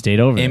No, I they stayed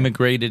over there.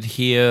 immigrated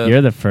here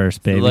You're the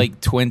first, baby. like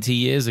 20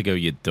 years ago,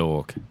 you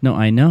dork. No,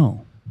 I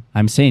know.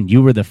 I'm saying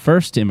you were the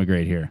first to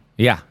immigrate here.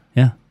 Yeah.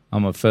 Yeah.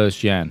 I'm a first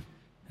gen.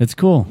 It's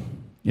cool.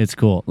 It's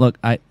cool. Look,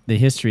 the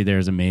history there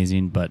is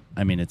amazing, but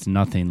I mean, it's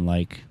nothing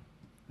like.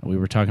 We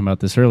were talking about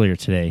this earlier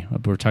today.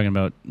 We were talking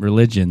about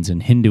religions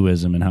and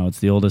Hinduism and how it's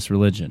the oldest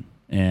religion,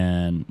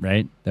 and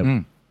right.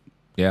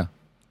 Yeah.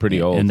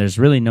 Pretty old. And there's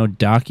really no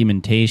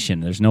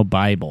documentation. There's no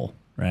Bible,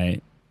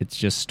 right? It's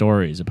just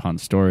stories upon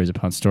stories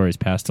upon stories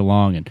passed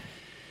along. And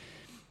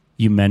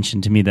you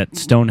mentioned to me that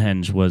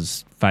Stonehenge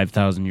was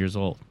 5,000 years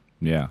old,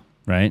 yeah.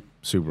 right?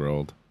 Super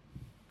old.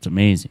 It's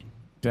amazing.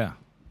 Yeah.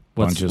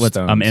 Bunch of What's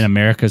stones. in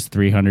America's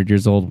 300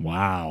 years old?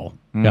 Wow.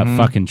 Mm-hmm. Got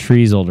fucking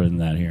trees older than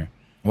that here.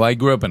 Well, I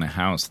grew up in a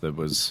house that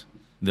was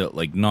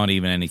like not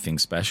even anything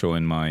special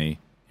in my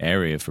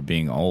area for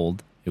being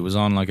old. It was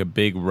on like a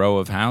big row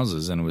of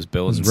houses, and it was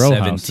built in Row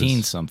 17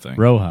 houses. something.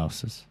 Row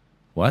houses.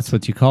 What? That's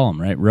what you call them,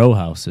 right? Row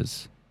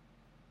houses.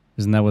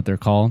 Isn't that what they're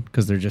called?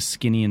 Because they're just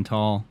skinny and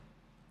tall.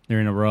 They're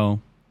in a row.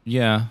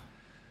 Yeah.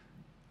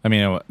 I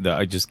mean,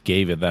 I just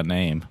gave it that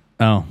name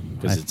Oh.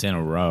 because it's in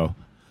a row.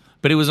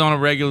 But it was on a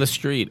regular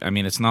street. I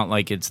mean, it's not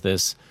like it's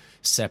this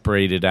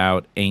separated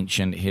out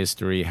ancient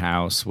history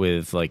house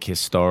with like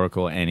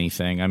historical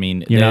anything. I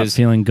mean, You're not there's,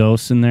 feeling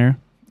ghosts in there?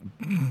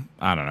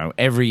 I don't know,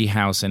 every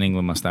house in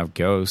England must have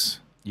ghosts.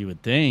 You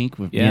would think,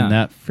 with Yeah. being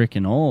that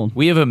freaking old.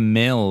 We have a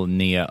mill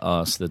near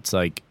us that's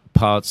like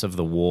parts of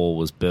the wall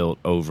was built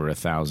over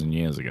 1,000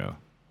 years ago.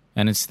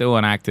 And it's still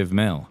an active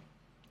mill.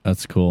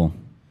 That's cool.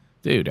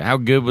 Dude, how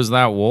good was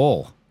that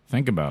wall?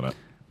 Think about it.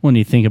 When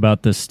you think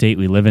about the state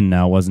we live in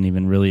now, wasn't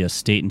even really a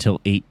state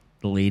until the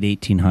late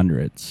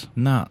 1800s.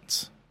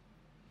 Nuts.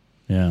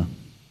 Yeah.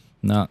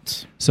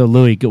 Nuts. So,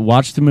 Louis, go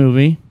watch the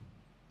movie.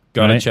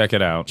 Gotta Right. check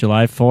it out.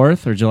 July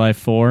 4th or July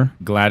 4?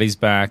 Glad he's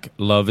back.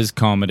 Love his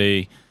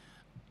comedy.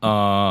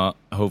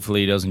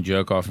 Hopefully he doesn't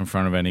jerk off in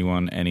front of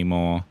anyone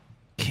anymore.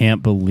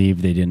 Can't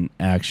believe they didn't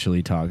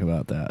actually talk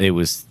about that. It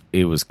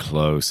was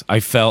close. I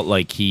felt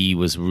like he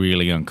was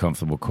really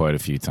uncomfortable quite a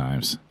few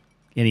times.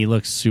 And he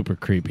looks super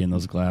creepy in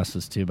those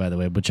glasses, too, by the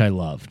way, which I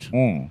loved.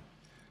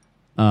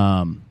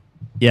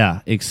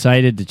 Yeah,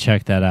 excited to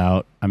check that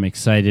out. I'm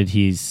excited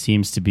he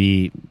seems to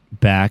be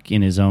back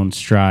in his own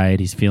stride.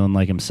 He's feeling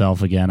like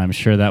himself again. I'm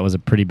sure that was a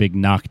pretty big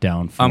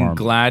knockdown for him. I'm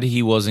glad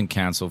he wasn't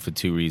canceled for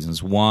two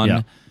reasons. One,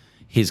 Yeah.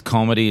 his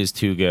comedy is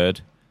too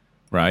good,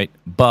 right?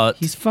 But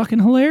He's fucking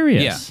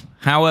hilarious. yeah.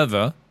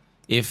 However,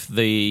 if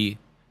the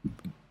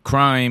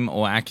crime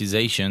or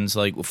accusations,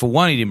 like for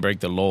one, he didn't break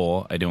the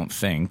law, I don't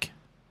think.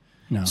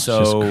 No, it's So,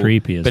 just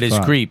creepy as but it's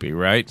fuck. creepy,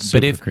 right?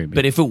 Super creepy.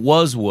 But if it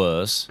was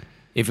worse,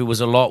 if it was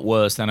a lot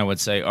worse, then I would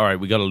say, all right,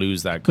 we got to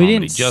lose that We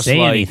comedy. didn't say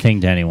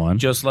anything to anyone.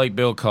 Just like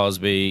Bill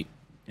Cosby,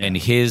 and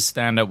his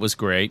stand-up was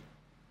great.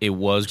 It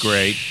was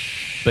great,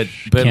 but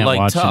Can't like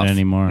watch it tough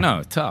anymore.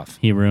 No, tough.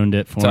 He ruined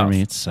it for Tough.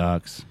 me. It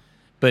sucks.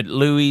 But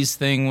Louis'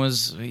 thing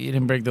was he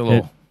didn't break the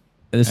law.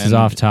 This is And-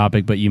 off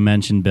topic, but you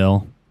mentioned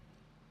Bill.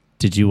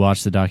 Did you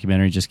watch the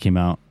documentary just came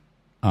out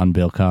on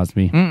Bill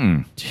Cosby?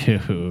 Mm-mm.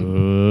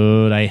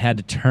 Dude, I had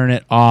to turn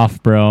it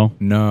off, bro.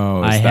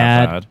 No, I it's had-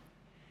 that bad.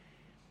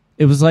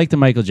 It was like the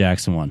Michael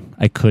Jackson one.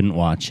 I couldn't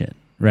watch it,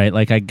 right?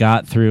 Like I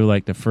got through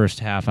like the first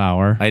half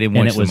hour. I didn't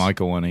and watch it was, the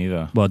Michael one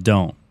either. Well,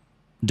 don't,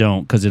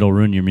 because it'll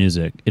ruin your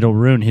music. It'll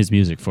ruin his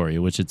music for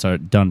you, which it's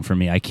done for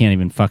me. I can't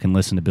even fucking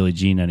listen to Billie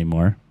Jean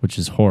anymore, which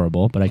is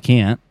horrible. But I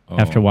can't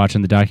after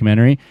watching the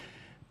documentary.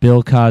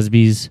 Bill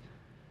Cosby's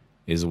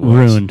Is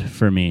worse. ruined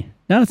for me.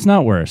 No, it's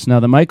not worse.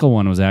 No, the Michael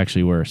one was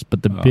actually worse.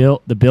 But the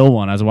Bill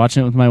one, I was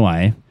watching it with my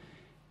wife,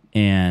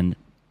 and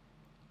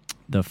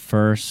the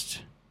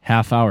first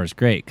half hour is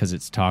great because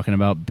it's talking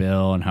about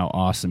Bill and how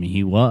awesome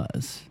he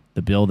was.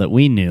 The Bill that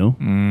we knew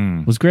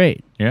was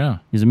great. Yeah,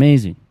 He was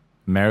amazing.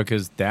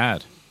 America's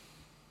dad.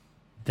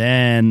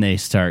 Then they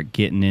start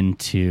getting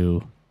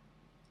into,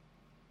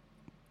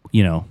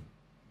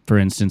 for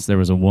instance, there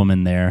was a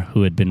woman there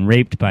who had been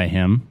raped by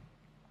him,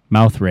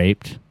 mouth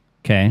raped.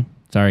 Okay,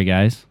 sorry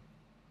guys,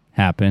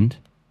 happened.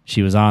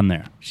 She was on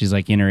there. She's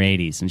like in her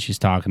 80s and she's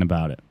talking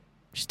about it.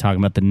 She's talking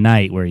about the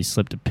night where he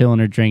slipped a pill in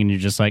her drink, and you're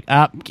just like,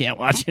 can't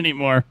watch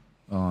anymore.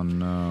 Oh,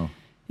 no.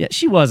 Yeah,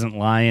 she wasn't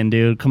lying,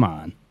 dude. Come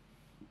on.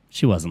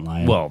 She wasn't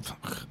lying. Well,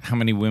 how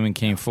many women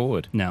came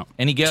forward? No.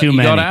 And he Too got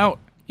many. out.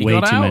 He Way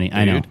got too out, many.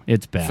 I know. dude.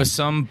 It's bad. For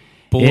some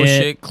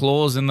bullshit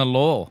clause in the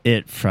law.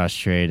 It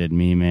frustrated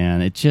me,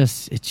 man. It's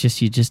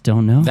just you just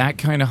don't know. That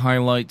kind of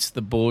highlights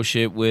the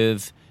bullshit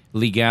with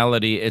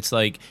legality. It's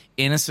like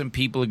innocent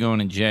people are going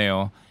to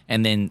jail,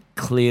 and then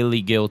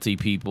clearly guilty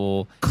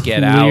people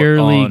get out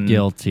on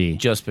guilty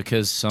just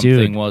because something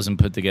Dude. wasn't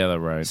put together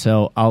right.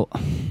 So I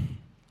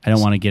don't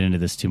want to get into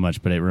this too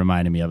much, but it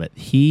reminded me of it.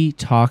 He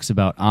talks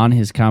about on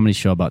his comedy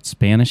show about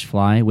Spanish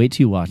Fly. Wait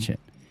till you watch it.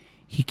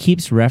 He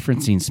keeps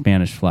referencing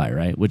Spanish Fly,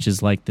 right? Which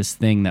is like this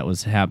thing that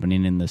was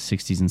happening in the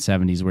 60s and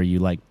 70s where you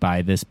like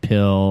buy this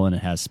pill and it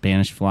has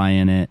Spanish Fly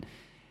in it,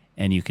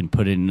 and you can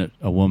put it in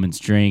a woman's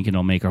drink and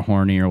it'll make her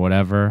horny or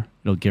whatever.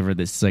 It'll give her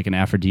this like an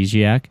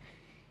aphrodisiac.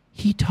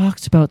 He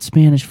talks about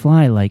Spanish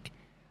Fly like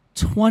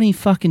 20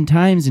 fucking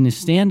times in his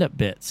stand-up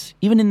bits.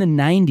 Even in the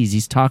 90s,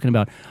 he's talking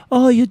about,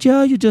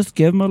 you just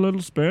give him a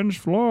little Spanish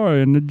Fly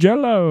and the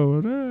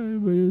Jello.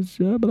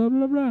 Blah,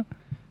 blah, blah.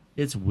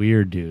 It's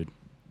weird, dude.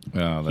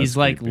 Oh, that's He's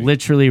like creepy.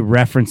 literally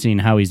referencing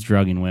how he's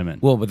drugging women.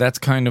 Well, but that's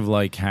kind of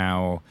like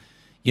how,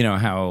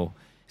 how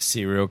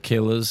serial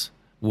killers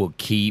will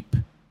keep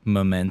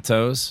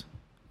mementos,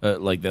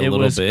 like their It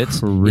little was bits.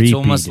 creepy, It's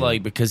almost dude.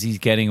 like because he's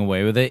getting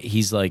away with it,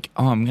 he's like,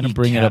 I'm going to He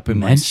bring it kept up in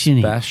my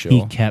mentioning- special.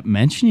 He kept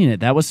mentioning it.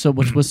 That was so,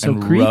 which was so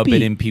and creepy. rub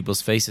it in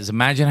people's faces.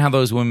 Imagine how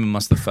those women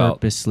must have felt.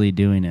 Purposely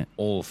doing it.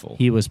 Awful.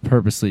 He was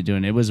purposely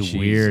doing it. It was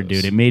weird,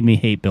 Jesus. dude. It made me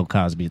hate Bill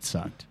Cosby. It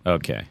sucked.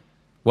 Okay.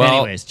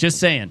 Well, Anyways, just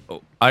saying.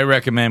 I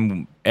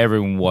recommend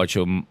everyone watch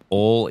them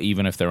all,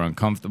 even if they're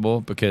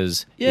uncomfortable,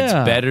 because it's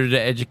Yeah. better to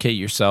educate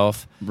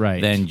yourself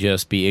Right. than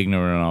just be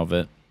ignorant of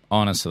it.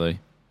 Honestly,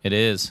 it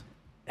is.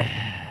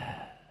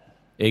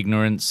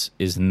 Ignorance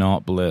is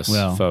not bliss,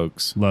 Well,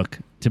 folks. Look,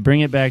 to bring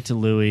it back to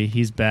Louis,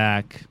 he's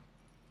back.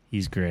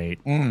 He's great.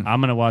 I'm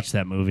going to watch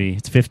that movie.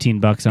 It's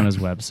 $15 on his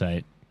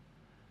website,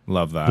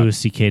 Love that.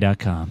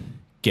 louisck.com.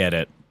 Get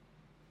it.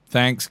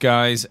 Thanks,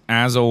 guys.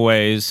 As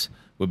always,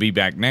 we'll be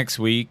back next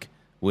week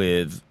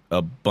with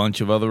a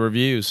bunch of other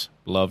reviews.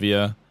 Love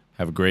ya.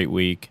 Have a great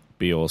week.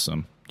 Be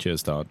awesome.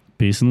 Cheers, Todd.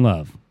 Peace and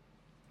love.